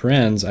it in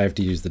parens, I have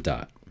to use the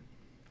dot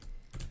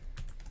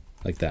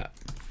like that.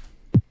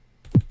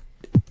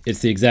 It's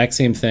the exact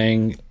same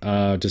thing,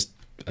 just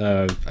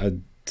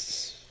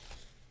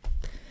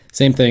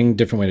same thing,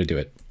 different way to do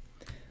it.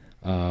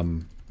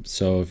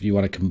 So if you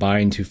want to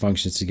combine two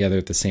functions together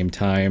at the same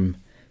time,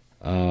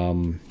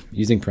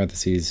 using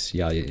parentheses,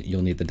 yeah,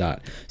 you'll need the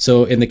dot.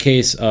 So in the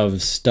case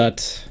of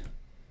stut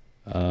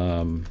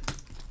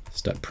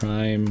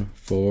prime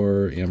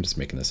for, you know, I'm just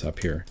making this up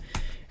here,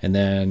 and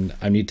then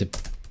I need to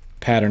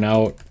pattern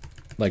out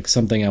like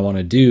something I want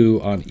to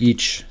do on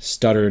each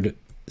stuttered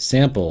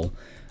sample.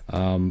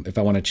 If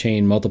I want to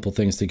chain multiple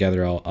things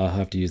together, I'll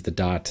have to use the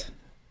dot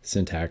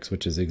syntax,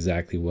 which is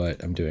exactly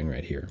what I'm doing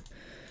right here.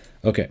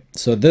 Okay,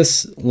 so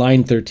this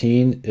line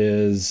 13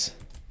 is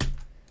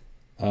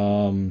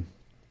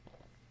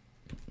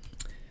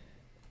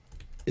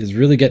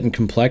really getting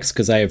complex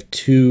because I have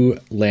two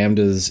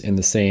lambdas in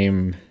the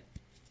same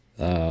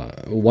I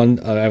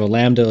have a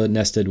lambda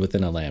nested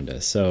within a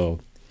lambda, so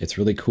it's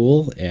really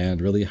cool and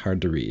really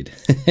hard to read.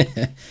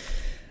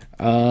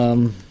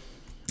 And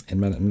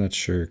I'm not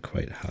sure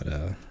quite how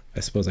to, I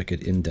suppose I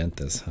could indent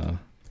this, huh?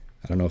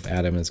 I don't know if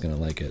Adam is going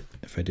to like it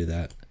if I do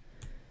that.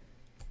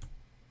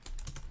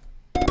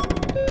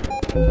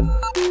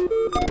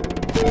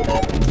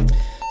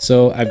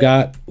 So I've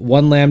got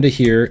one lambda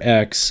here,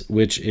 x,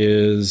 which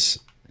is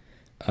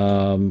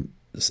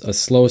a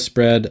slow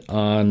spread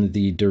on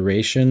the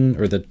duration,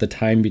 or the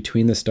time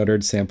between the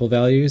stuttered sample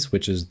values,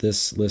 which is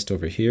this list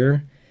over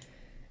here.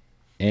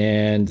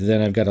 And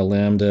then I've got a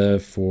lambda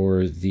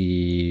for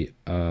the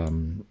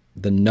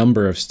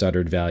number of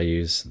stuttered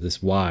values,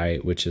 this y,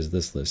 which is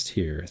this list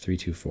here,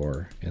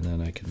 324, and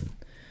then I can,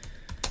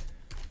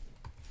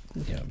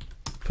 yeah,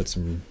 put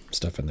some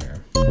stuff in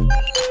there.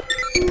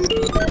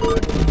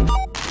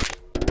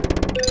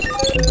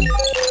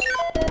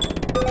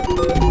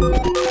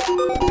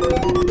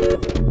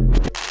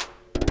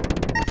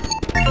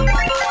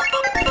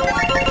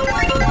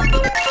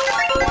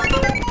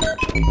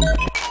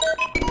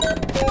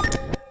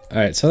 All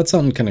right, so that's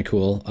something kind of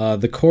cool.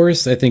 The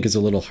chorus, I think, is a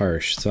little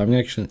harsh, so I'm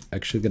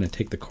actually going to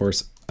take the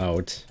chorus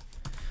out.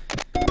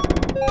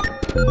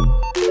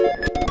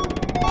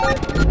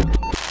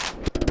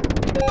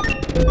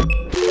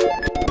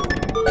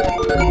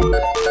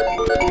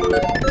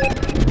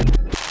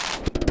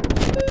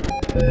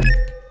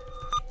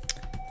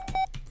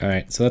 All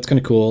right, so that's kind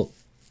of cool.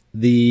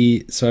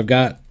 So I've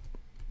got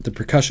the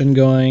percussion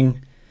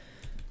going.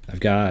 I've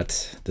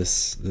got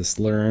this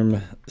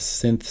Lerm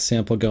synth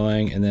sample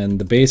going, and then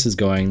the bass is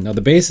going. Now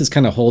the bass is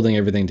kind of holding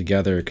everything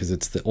together because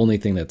it's the only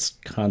thing that's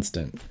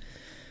constant.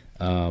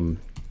 And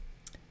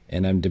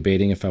I'm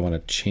debating if I want to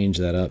change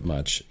that up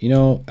much. You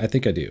know, I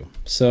think I do.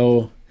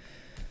 So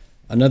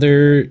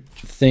another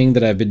thing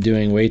that I've been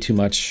doing way too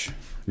much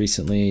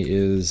recently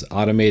is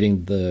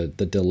automating the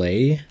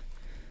delay.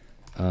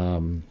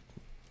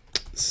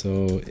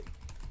 So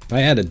if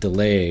I add a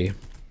delay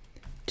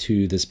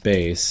to this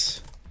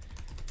bass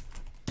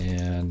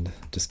and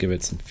just give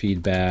it some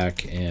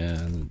feedback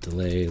and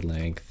delay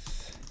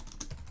length.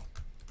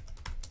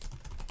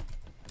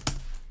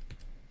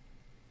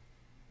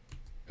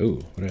 Oh,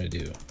 what did I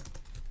do?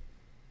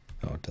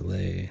 Oh,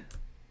 delay.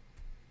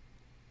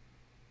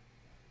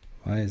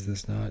 Why is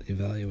this not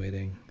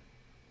evaluating?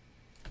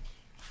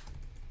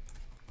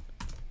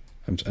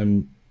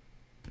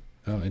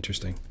 Oh,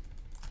 interesting.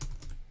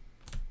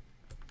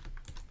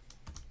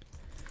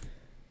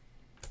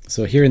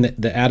 So here in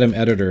the Atom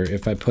editor,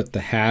 if I put the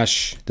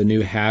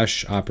new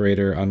hash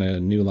operator on a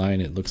new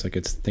line, it looks like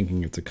it's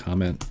thinking it's a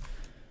comment.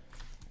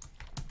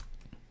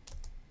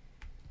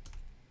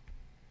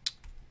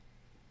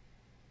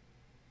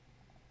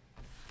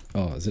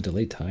 Oh, is it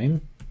delay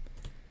time?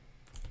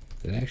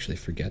 Did I actually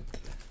forget?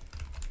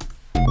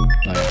 Oh,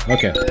 yeah.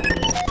 Okay.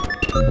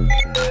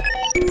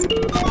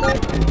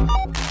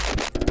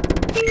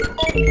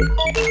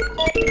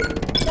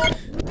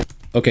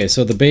 Okay,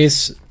 so the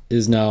bass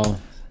is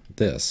now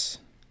this.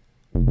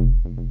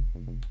 Can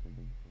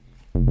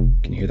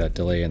you hear that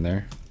delay in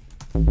there?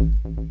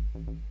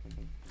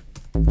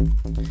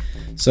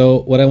 So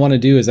what I want to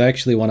do is I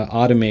actually want to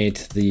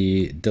automate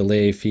the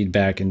delay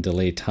feedback and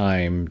delay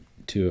time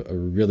to a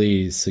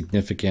really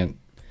significant,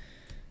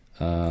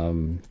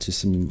 to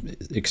some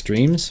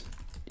extremes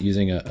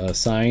using a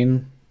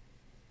sine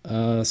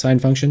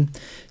function.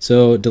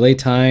 So delay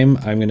time,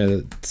 I'm going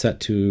to set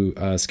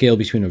to scale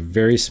between a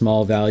very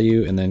small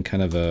value and then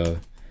kind of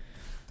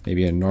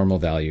maybe a normal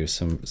value.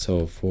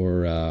 So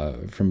for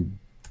from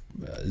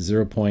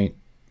 0.01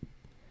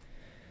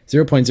 to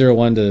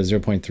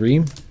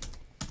 0.3,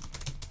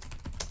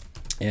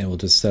 and we'll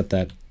just set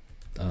that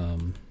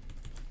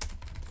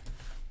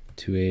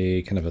to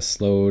a kind of a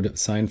slowed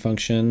sine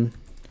function.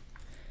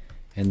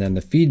 And then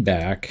the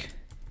feedback,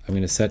 I'm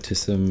going to set to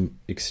some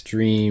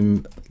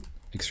extremely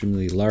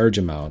large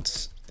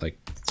amounts,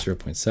 like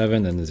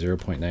 0.7 and the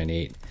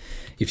 0.98.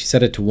 If you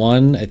set it to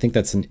 1, I think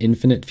that's an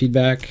infinite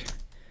feedback,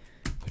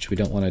 which we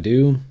don't want to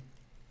do.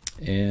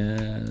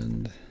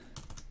 And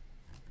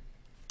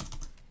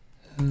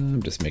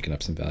I'm just making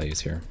up some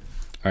values here.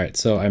 All right,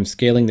 so I'm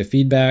scaling the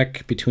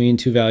feedback between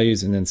two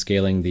values and then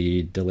scaling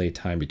the delay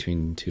time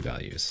between two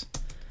values.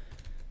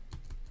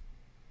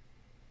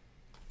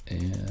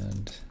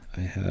 And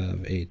I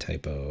have a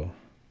typo.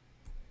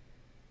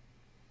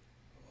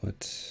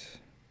 What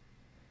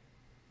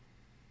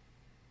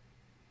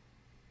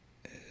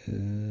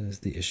is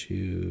the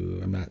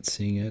issue? I'm not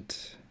seeing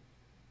it.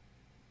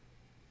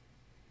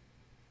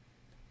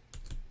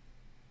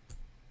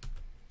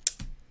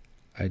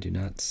 I do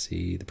not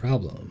see the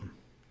problem.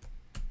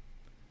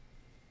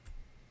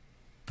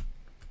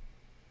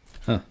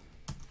 Huh.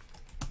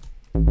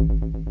 All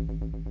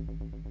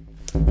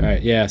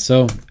right, yeah,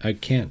 so I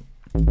can't.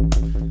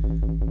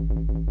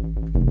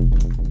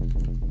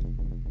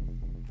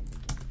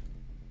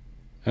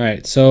 All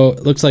right, so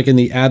it looks like in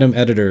the Atom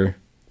editor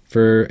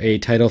for a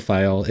Tidal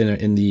file,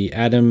 in the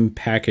Atom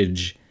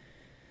package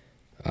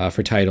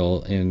for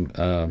Tidal,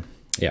 it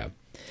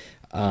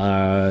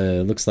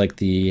looks like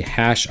the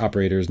hash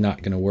operator is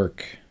not going to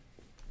work.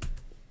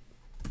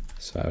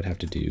 So I would have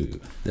to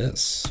do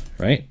this,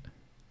 right?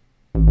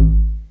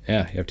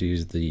 Yeah, you have to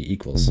use the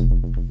equals.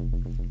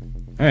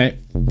 All right,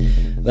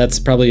 that's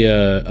probably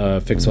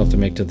a fix we'll have to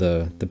make to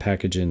the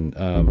package in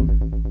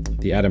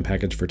the Atom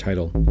package for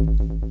Tidal.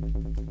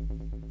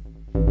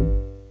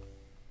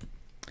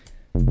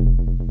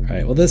 All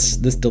right, well this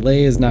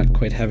delay is not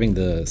quite having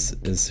as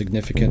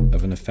significant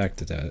of an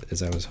effect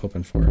as I was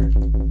hoping for.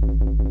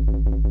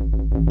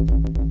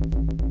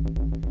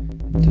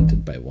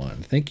 Dented by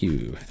 1. Thank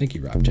you,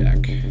 Rob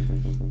Jack.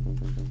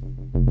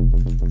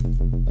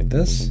 Like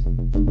this.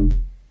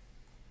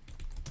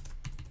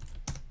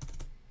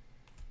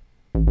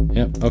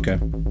 Yep, okay,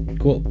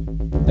 cool.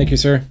 Thank you,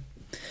 sir.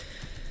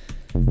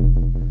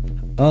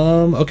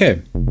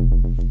 Okay.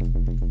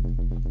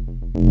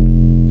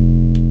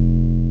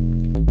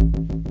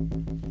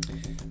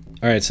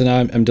 All right, so now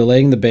I'm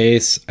delaying the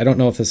bass. I don't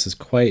know if this is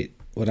quite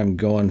what I'm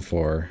going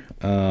for.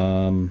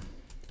 I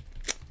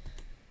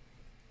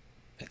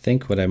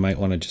think what I might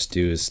want to just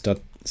do is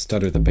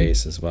stutter the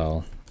bass as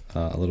well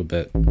a little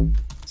bit.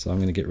 So I'm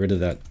going to get rid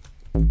of that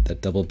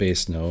double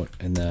bass note,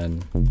 and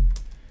then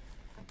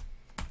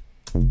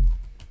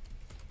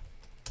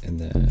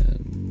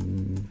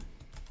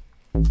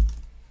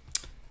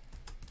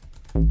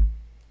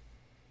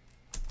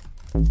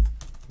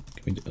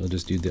we'll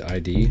just do the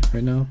ID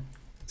right now.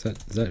 Is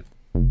that?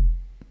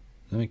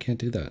 No, I can't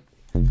do that.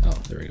 Oh,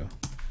 there we go.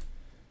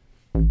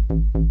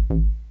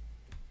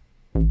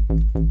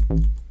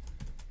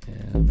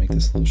 And I'll make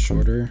this a little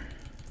shorter.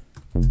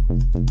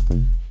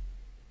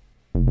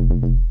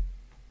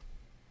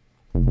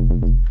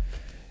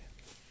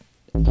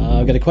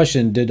 I've got a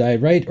question. Did I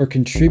write or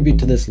contribute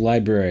to this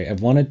library?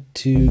 I've wanted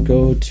to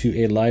go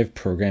to a live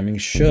programming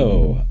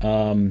show.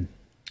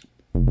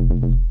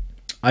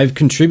 I've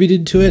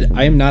contributed to it.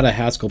 I am not a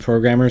Haskell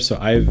programmer, so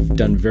I've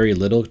done very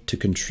little to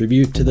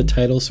contribute to the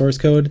Tidal source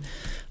code.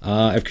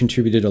 I've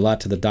contributed a lot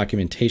to the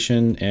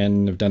documentation,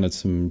 and I've done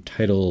some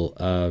Tidal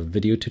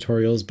video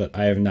tutorials, but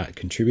I have not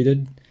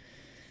contributed.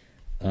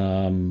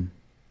 I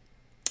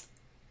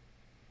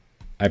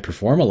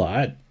perform a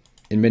lot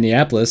in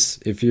Minneapolis.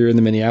 If you're in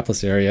the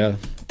Minneapolis area,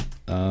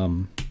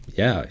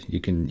 yeah, you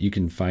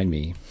can find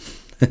me.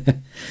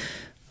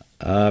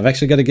 I've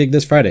actually got a gig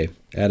this Friday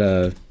at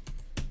a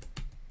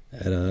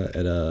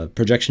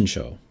projection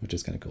show, which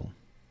is kind of cool.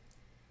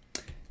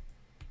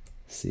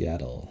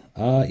 Seattle.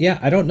 Yeah,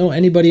 I don't know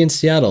anybody in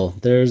Seattle.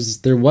 There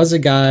was a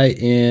guy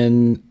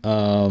in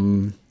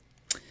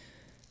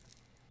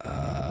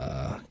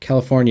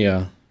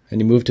California,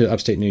 and he moved to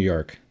upstate New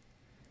York.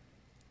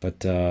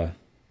 But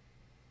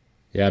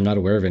yeah, I'm not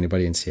aware of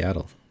anybody in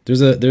Seattle.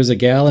 There's a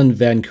gal in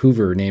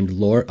Vancouver named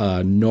Nora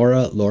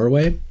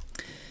Lorway.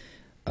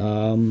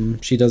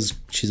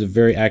 She's a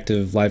very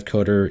active live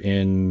coder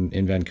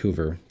in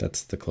Vancouver.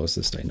 That's the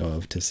closest I know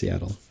of to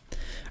Seattle.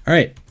 All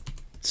right,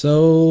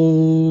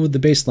 so the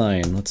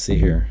baseline. Let's see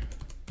here.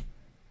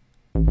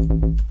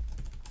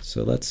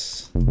 So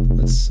let's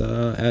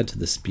add to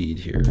the speed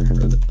here,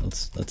 or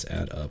let's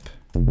add up.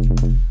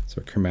 So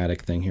a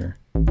chromatic thing here.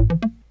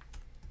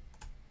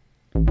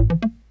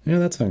 Yeah,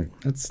 that's fine.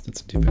 That's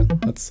too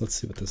bad. Let's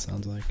see what this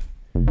sounds like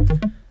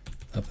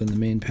up in the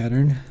main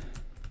pattern.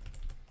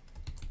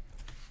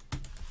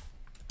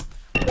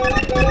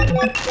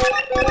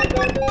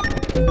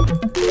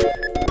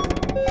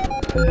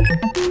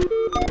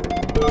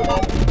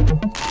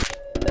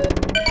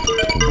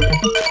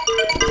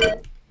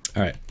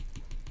 All right,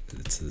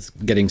 this is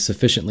getting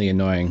sufficiently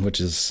annoying, which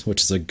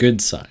is a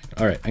good sign.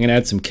 All right, I'm gonna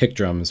add some kick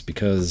drums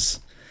because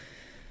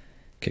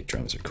kick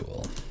drums are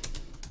cool.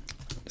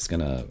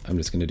 I'm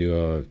just gonna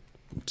do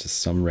just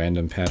some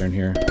random pattern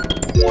here.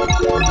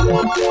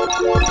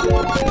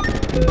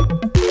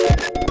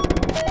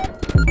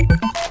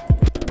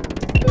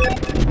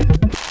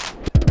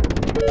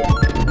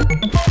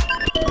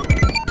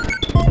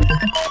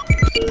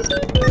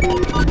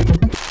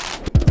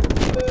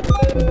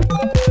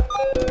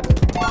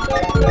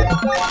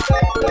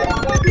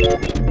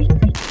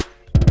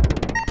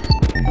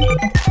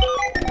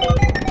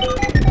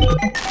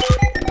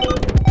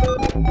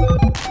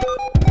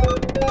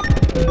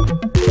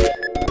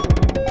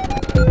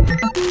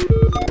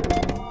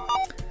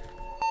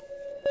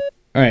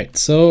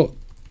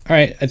 All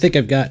right, I think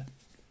I've got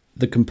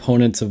the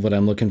components of what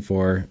I'm looking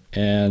for,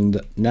 and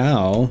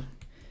now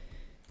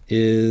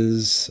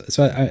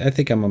I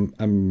think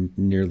I'm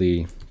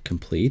nearly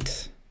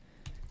complete.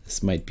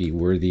 This might be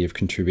worthy of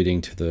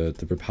contributing to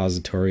the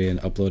repository and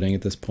uploading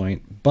at this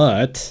point,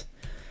 but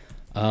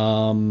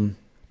now I'm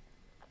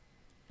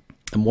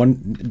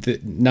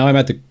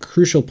at the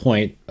crucial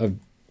point of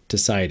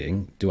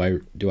deciding, do I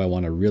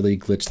want to really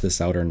glitch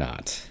this out or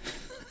not?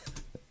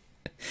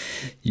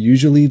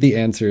 Usually the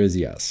answer is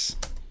yes.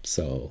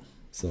 So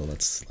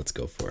let's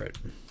go for it.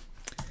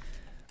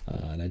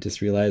 And I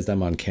just realized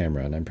I'm on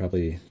camera and I'm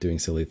probably doing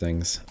silly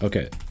things.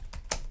 Okay.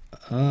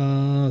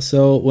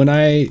 So when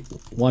I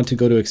want to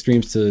go to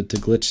extremes to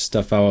glitch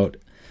stuff out,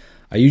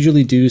 I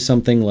usually do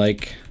something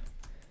like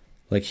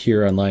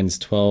here on lines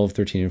 12,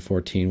 13, and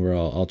 14, where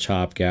I'll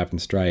chop, gap, and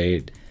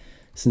striate.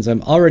 Since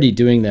I'm already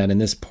doing that in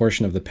this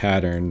portion of the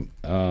pattern,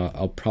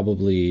 I'll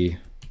probably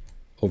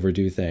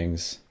overdo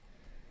things.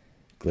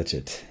 Glitch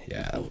it.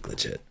 Yeah, we'll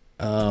glitch it.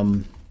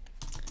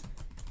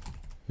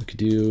 We could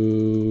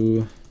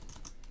do...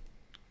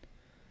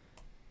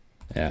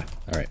 Yeah,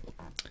 all right.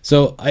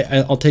 So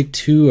I'll take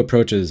two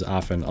approaches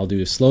often. I'll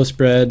do a slow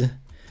spread,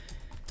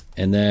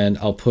 and then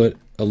I'll put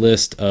a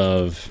list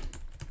of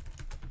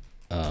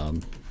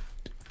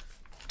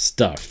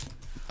stuff,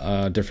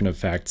 different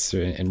effects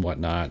and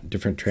whatnot,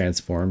 different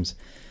transforms.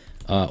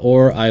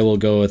 Or I will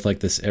go with like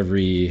this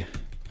every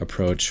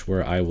approach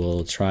where I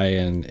will try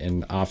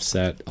and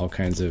offset all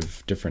kinds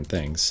of different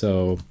things.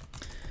 So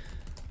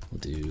we'll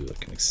do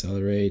like an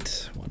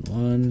accelerate 1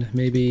 1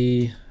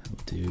 maybe.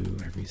 We'll do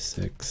every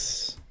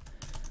 6.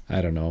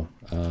 I don't know.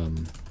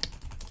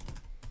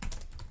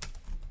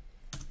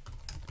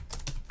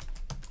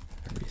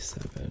 Every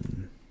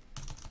 7.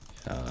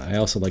 I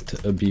also like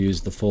to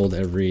abuse the fold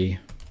every.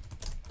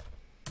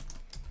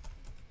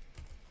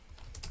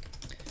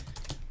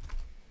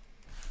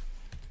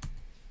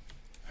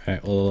 All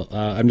right, well,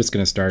 I'm just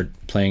going to start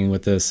playing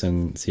with this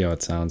and see how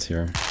it sounds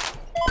here.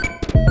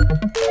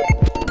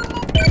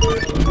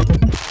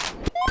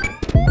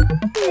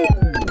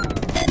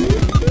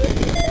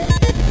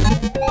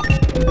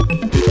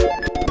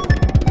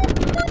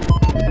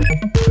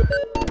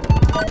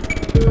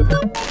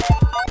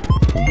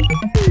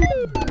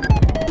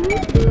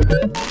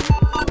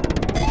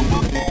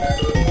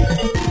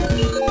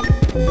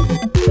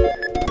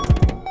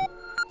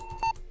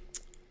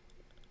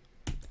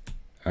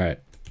 All right.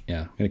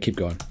 Yeah, I'm gonna keep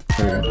going.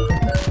 There we go.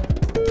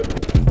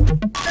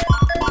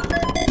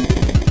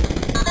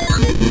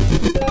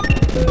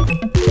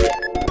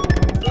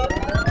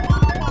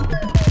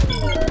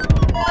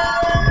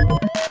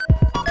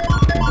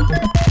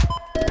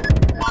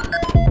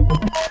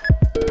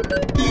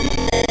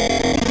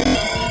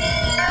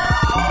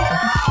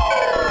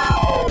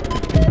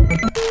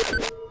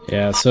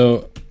 Yeah,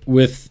 so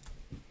with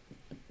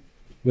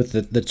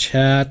the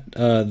chat,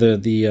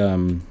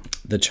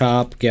 the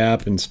chop,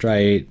 gap, and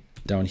striate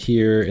down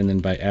here, and then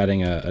by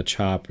adding a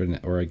chop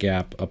or a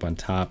gap up on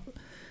top,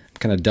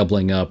 kind of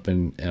doubling up,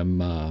 and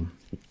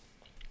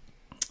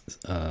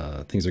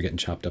things are getting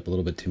chopped up a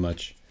little bit too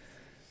much.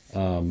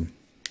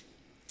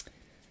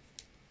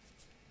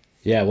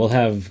 Yeah, we'll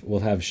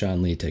have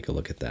Sean Lee take a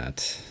look at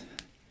that.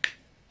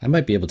 I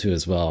might be able to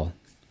as well,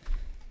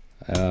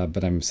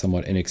 but I'm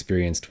somewhat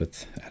inexperienced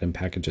with add-in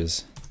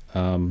packages.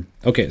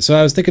 Okay, so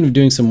I was thinking of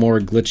doing some more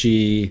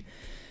glitchy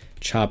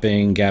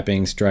chopping,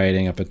 gapping,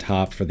 striating up at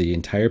top for the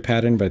entire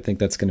pattern, but I think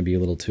that's going to be a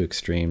little too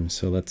extreme.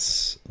 So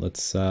let's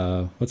what's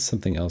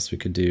something else we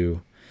could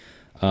do?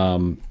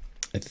 I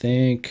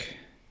think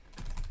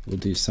we'll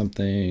do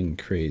something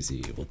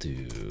crazy. We'll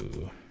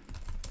do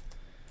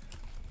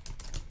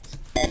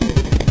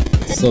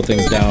slow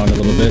things down a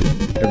little bit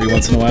every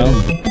once in a while.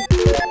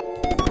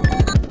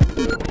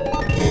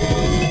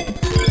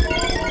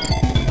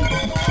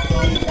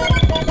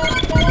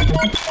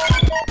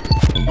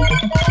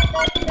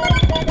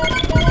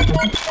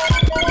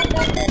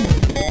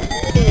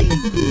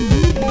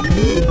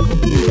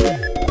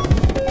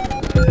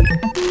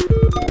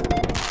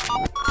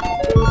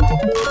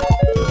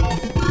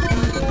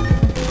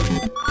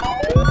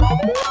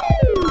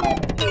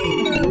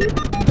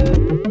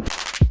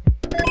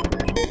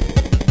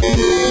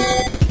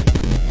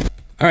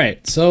 All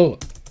right, so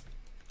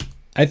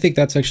I think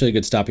that's actually a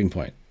good stopping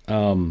point.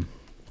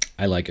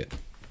 I like it.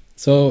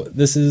 So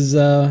this is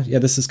yeah,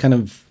 this is kind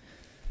of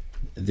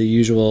the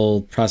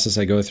usual process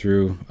I go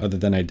through, other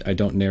than I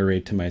don't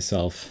narrate to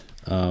myself.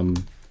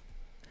 But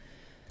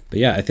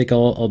yeah, I think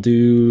I'll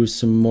do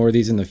some more of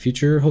these in the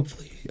future,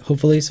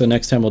 hopefully. So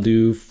next time we'll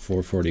do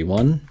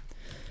 441.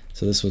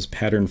 So this was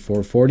pattern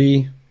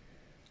 440.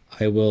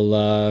 I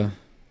will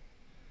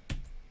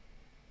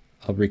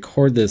I'll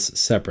record this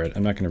separate.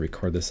 I'm not going to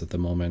record this at the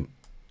moment.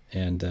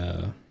 And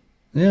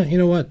yeah, you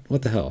know what?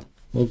 What the hell?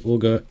 We'll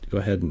go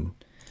ahead and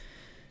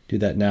do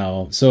that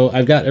now. So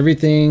I've got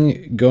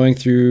everything going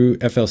through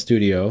FL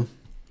Studio,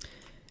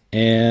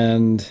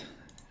 and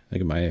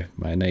look at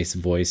my nice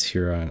voice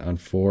here on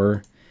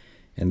 4,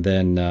 and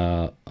then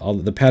all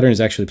the pattern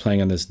is actually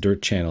playing on this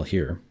dirt channel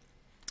here.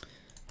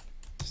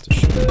 Just to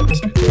show you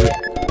straight through.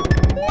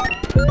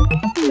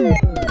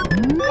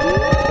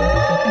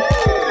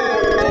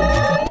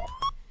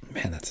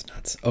 Man, that's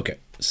nuts. Okay,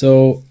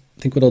 so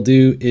I think what I'll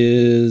do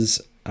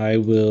is I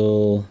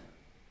will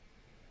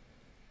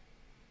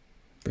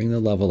bring the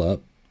level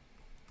up.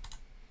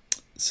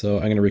 So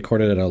I'm going to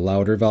record it at a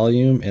louder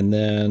volume, and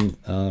then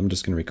I'm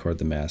just going to record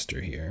the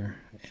master here.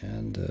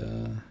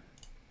 And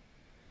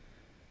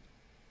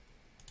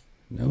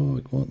no,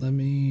 it won't let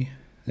me.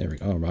 There we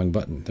go. Oh, wrong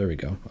button. There we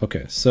go.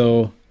 Okay,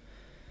 so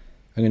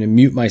I'm going to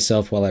mute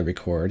myself while I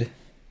record,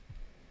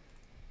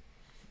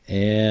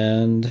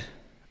 and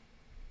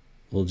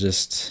we'll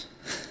just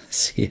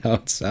see how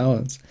it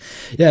sounds.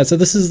 Yeah, so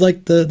this is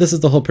like this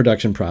is the whole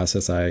production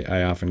process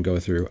I often go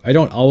through. I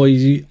don't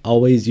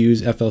always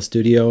use FL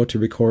Studio to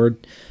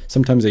record.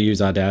 Sometimes I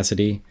use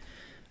Audacity,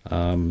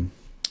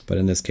 but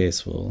in this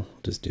case we'll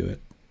just do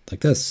it like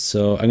this.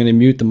 So I'm going to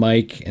mute the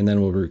mic, and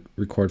then we'll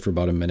record for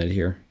about a minute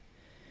here.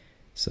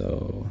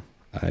 So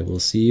I will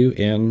see you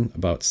in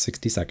about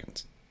 60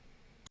 seconds.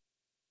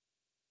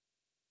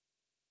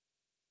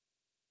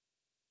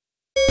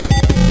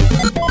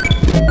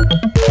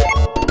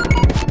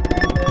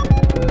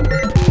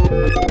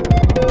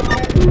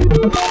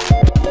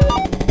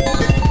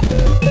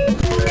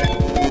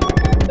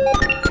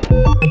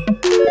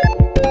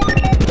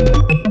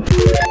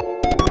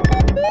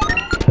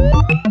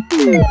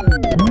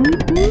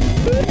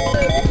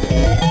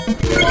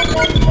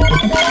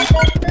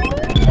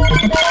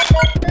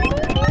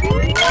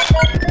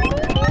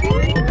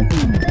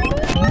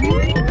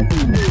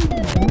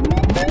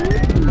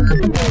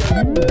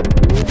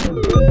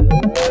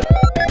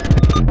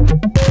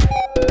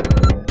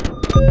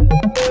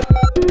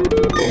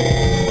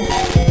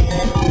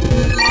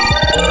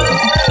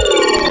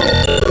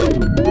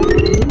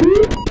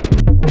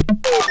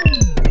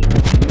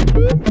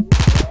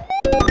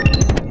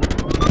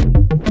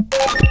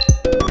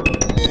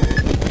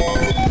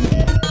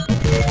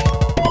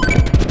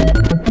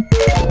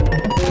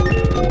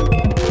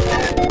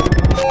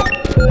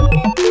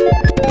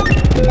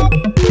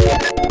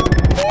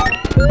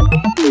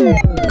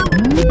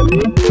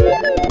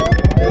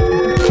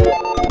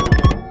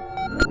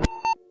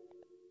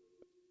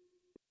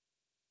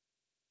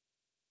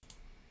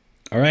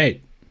 All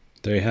right,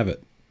 there you have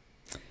it.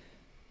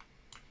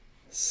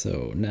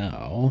 So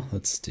now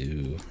let's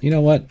do, you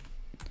know what?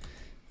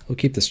 We'll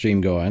keep the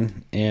stream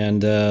going,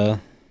 and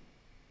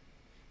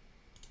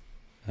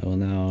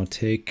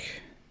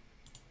take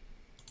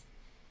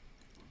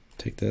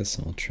this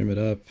and we'll trim it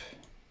up.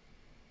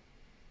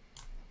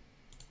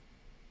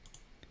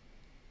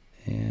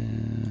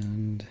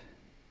 And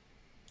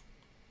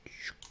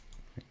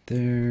right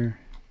there.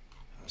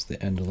 How's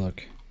the end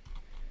look?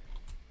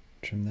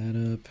 Trim that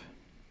up.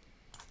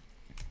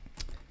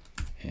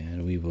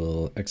 And we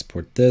will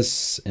export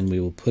this and we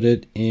will put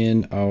it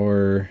in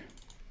our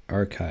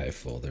archive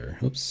folder.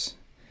 Oops.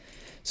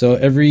 So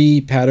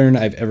every pattern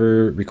I've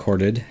ever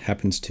recorded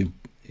happens to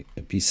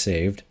be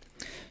saved.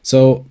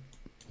 So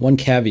one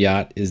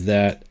caveat is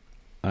that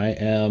I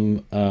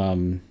am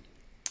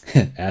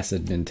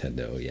Acid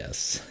Nintendo,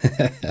 yes.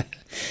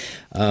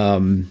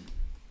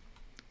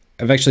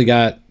 I've actually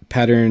got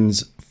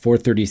patterns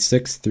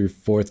 436 through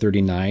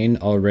 439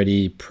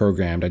 already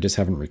programmed. I just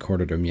haven't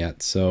recorded them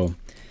yet. So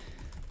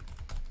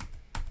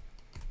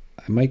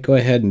I might go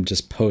ahead and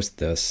just post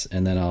this,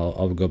 and then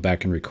I'll go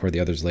back and record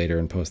the others later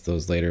and post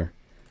those later.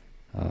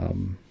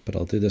 But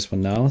I'll do this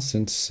one now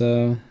since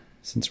we're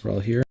all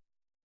here.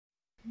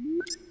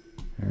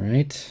 All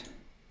right,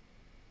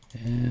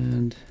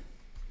 and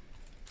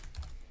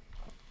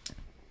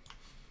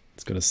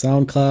let's go to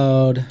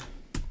SoundCloud.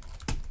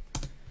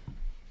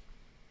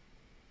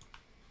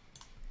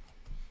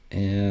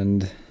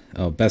 And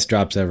oh, best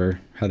drops ever,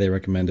 highly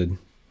recommended.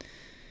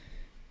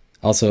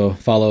 Also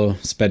follow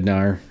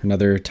Spednar,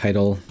 another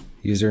Tidal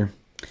user.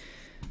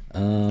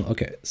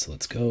 Okay, so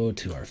let's go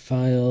to our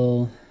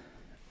file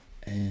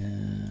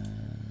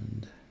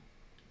and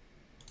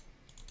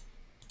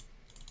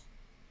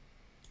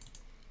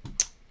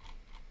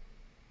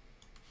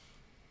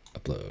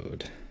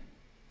upload.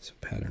 So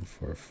pattern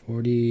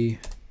 440.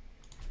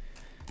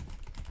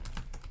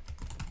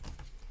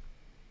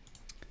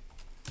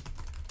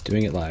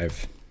 Doing it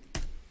live.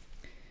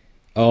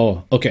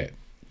 Oh, okay.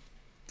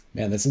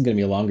 Man, this is going to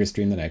be a longer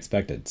stream than I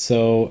expected.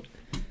 So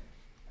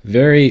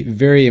very,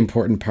 very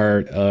important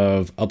part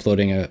of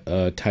uploading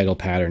a Tidal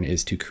pattern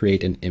is to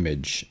create an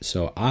image.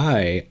 So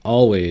I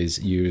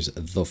always use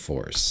the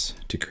force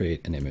to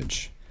create an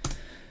image.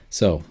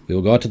 So we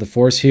will go out to the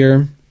force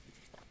here.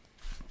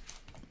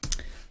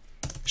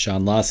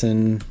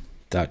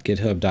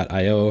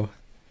 seanlawson.github.io,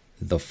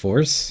 the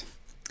force.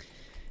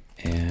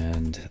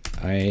 And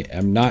I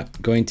am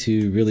not going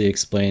to really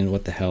explain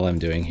what the hell I'm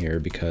doing here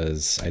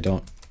because I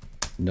don't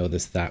know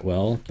this that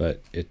well,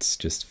 but it's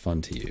just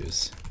fun to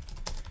use.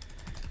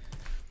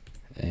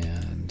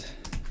 And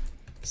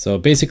so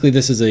basically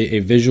this is a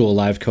visual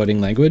live coding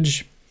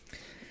language.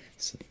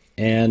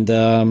 And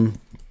I'm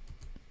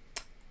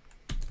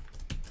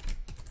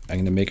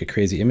going to make a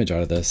crazy image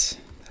out of this.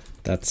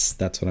 That's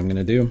what I'm going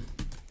to do.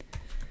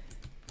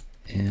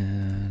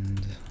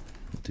 And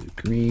we'll do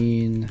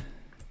green.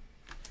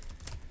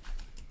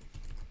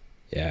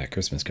 Yeah,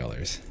 Christmas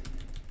colors.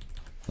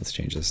 Let's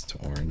change this to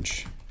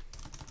orange.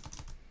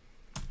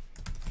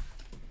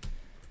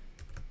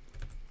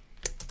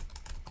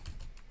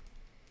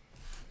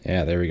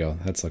 Yeah, there we go.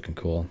 That's looking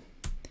cool.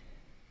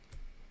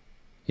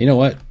 You know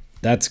what?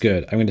 That's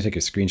good. I'm going to take a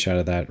screenshot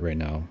of that right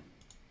now.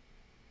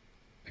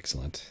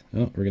 Excellent.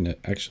 Oh, we're going to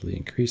actually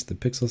increase the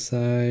pixel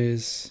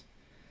size.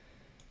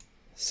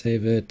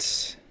 Save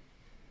it.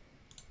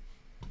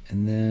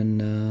 And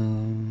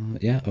then,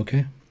 yeah,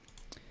 okay.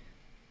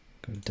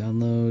 Go to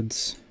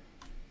downloads.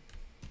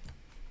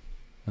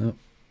 Oh.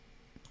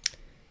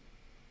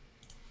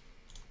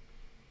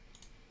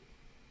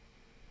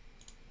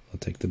 I'll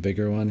take the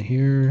bigger one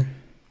here.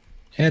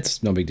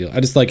 It's no big deal. I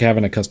just like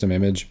having a custom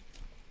image.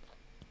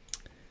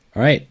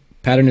 All right,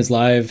 pattern is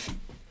live.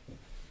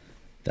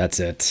 That's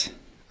it.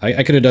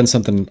 I could have done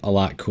something a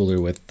lot cooler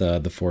with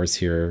the force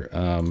here.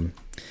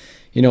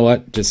 You know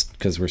what? Just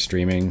because we're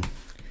streaming,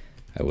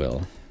 I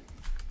will.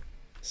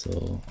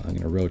 So I'm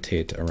going to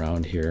rotate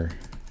around here.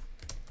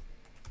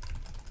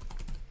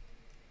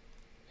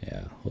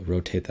 Yeah, we'll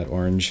rotate that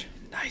orange.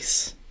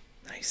 Nice,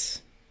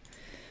 nice.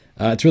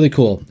 It's really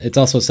cool. It's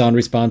also sound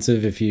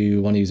responsive if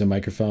you want to use a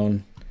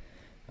microphone.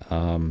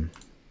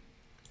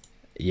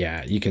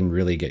 Yeah, you can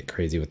really get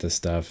crazy with this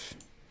stuff.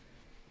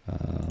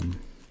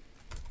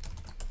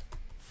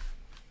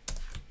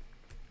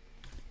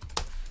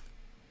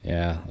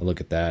 Yeah,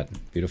 look at that.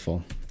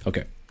 Beautiful.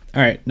 Okay.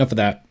 All right, enough of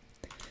that.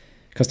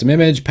 Custom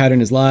image,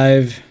 pattern is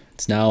live.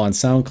 It's now on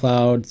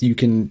SoundCloud. You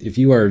can, if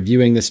you are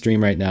viewing this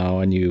stream right now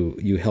and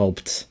you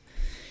helped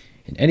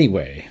in any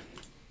way,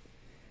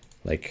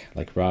 like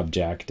Rob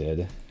Jack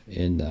did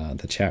in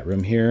the chat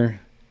room here,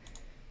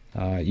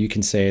 you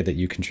can say that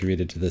you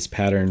contributed to this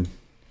pattern,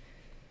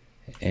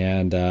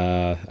 and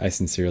I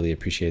sincerely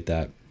appreciate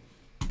that.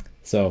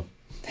 So,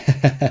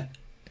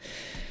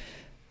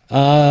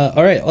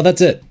 all right, well,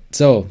 that's it.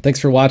 So thanks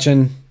for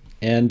watching,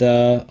 and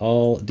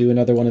I'll do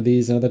another one of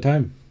these another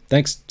time.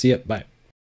 Thanks. See ya. Bye.